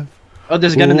survive. Oh,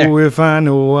 there's a gun in there. Oh, if I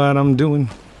know what I'm doing,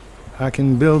 I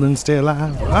can build and stay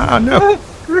alive. Ah, no!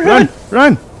 Run!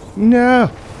 Run!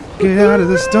 No! Get out of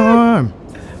the storm!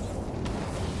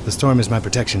 The storm is my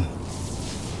protection.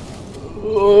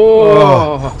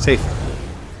 Oh, safe.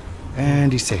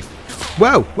 And he's safe.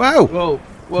 Whoa! Whoa! Whoa!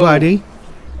 Whoa! Buddy!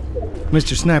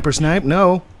 Mr. Sniper Snipe,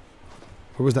 no!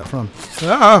 Where was that from?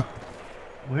 Ah!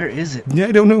 Where is it? Yeah,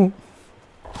 I don't know.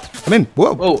 I'm in.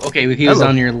 Whoa! Oh, okay. He was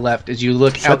on your left. As you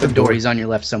look out the door, he's on your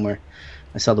left somewhere.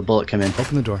 I saw the bullet come in.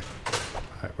 Open the door.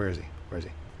 Alright, where is he? Where is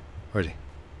he? Where is he?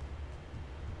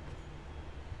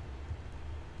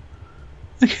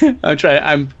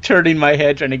 I'm turning my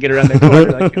head trying to get around that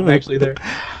corner like I'm actually there.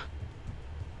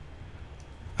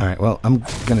 Alright, well, I'm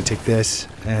gonna take this,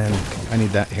 and I need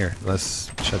that here.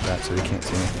 Let's shut that so they can't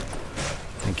see me.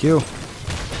 Thank you.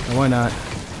 And why not?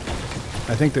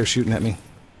 I think they're shooting at me.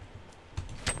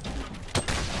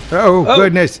 Oh,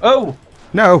 goodness! Oh!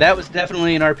 No! That was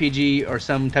definitely an RPG or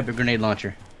some type of grenade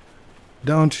launcher.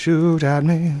 Don't shoot at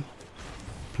me.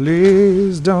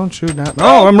 Please don't shoot at me.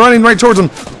 Oh, I'm running right towards him.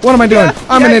 What am I doing?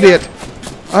 I'm an idiot.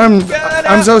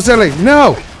 I'm so silly.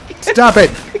 No! Stop it!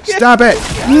 Stop it!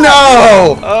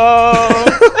 No! Oh!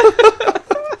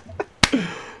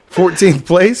 14th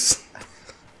place?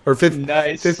 Or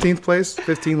nice. 15th place?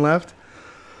 15 left?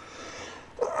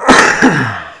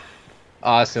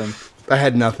 Awesome. I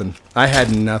had nothing. I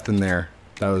had nothing there.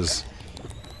 That was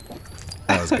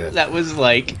good. That was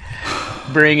like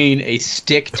bringing a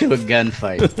stick to a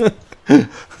gunfight.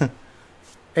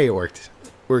 Hey, it worked.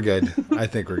 We're good. I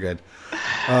think we're good.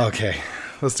 Okay,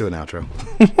 let's do an outro.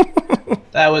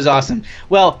 That was awesome.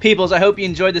 Well, peoples, I hope you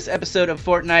enjoyed this episode of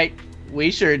Fortnite.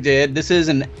 We sure did. This is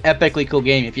an epically cool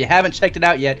game. If you haven't checked it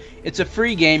out yet, it's a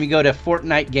free game. You go to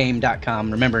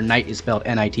FortniteGame.com. Remember, night is spelled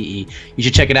N-I-T-E. You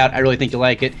should check it out. I really think you'll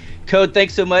like it. Code,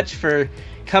 thanks so much for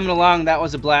coming along. That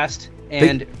was a blast.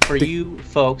 And for you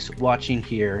folks watching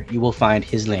here, you will find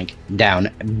his link down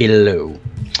below.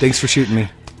 Thanks for shooting me.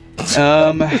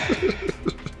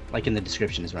 Like in the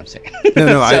description is what I'm saying.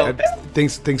 No, so,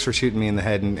 thanks for shooting me in the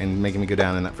head and making me go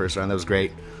down in that first round. That was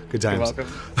great. Good times. You're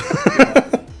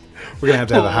welcome. We're going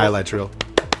to have a highlights reel.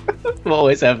 We'll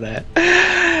always have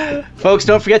that. Folks,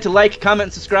 don't forget to like, comment,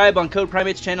 and subscribe on Code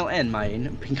Primate's channel and mine.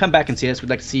 You can come back and see us. We'd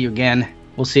like to see you again.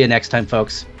 We'll see you next time,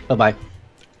 folks. Bye-bye.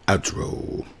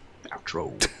 Outro.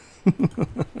 Outro.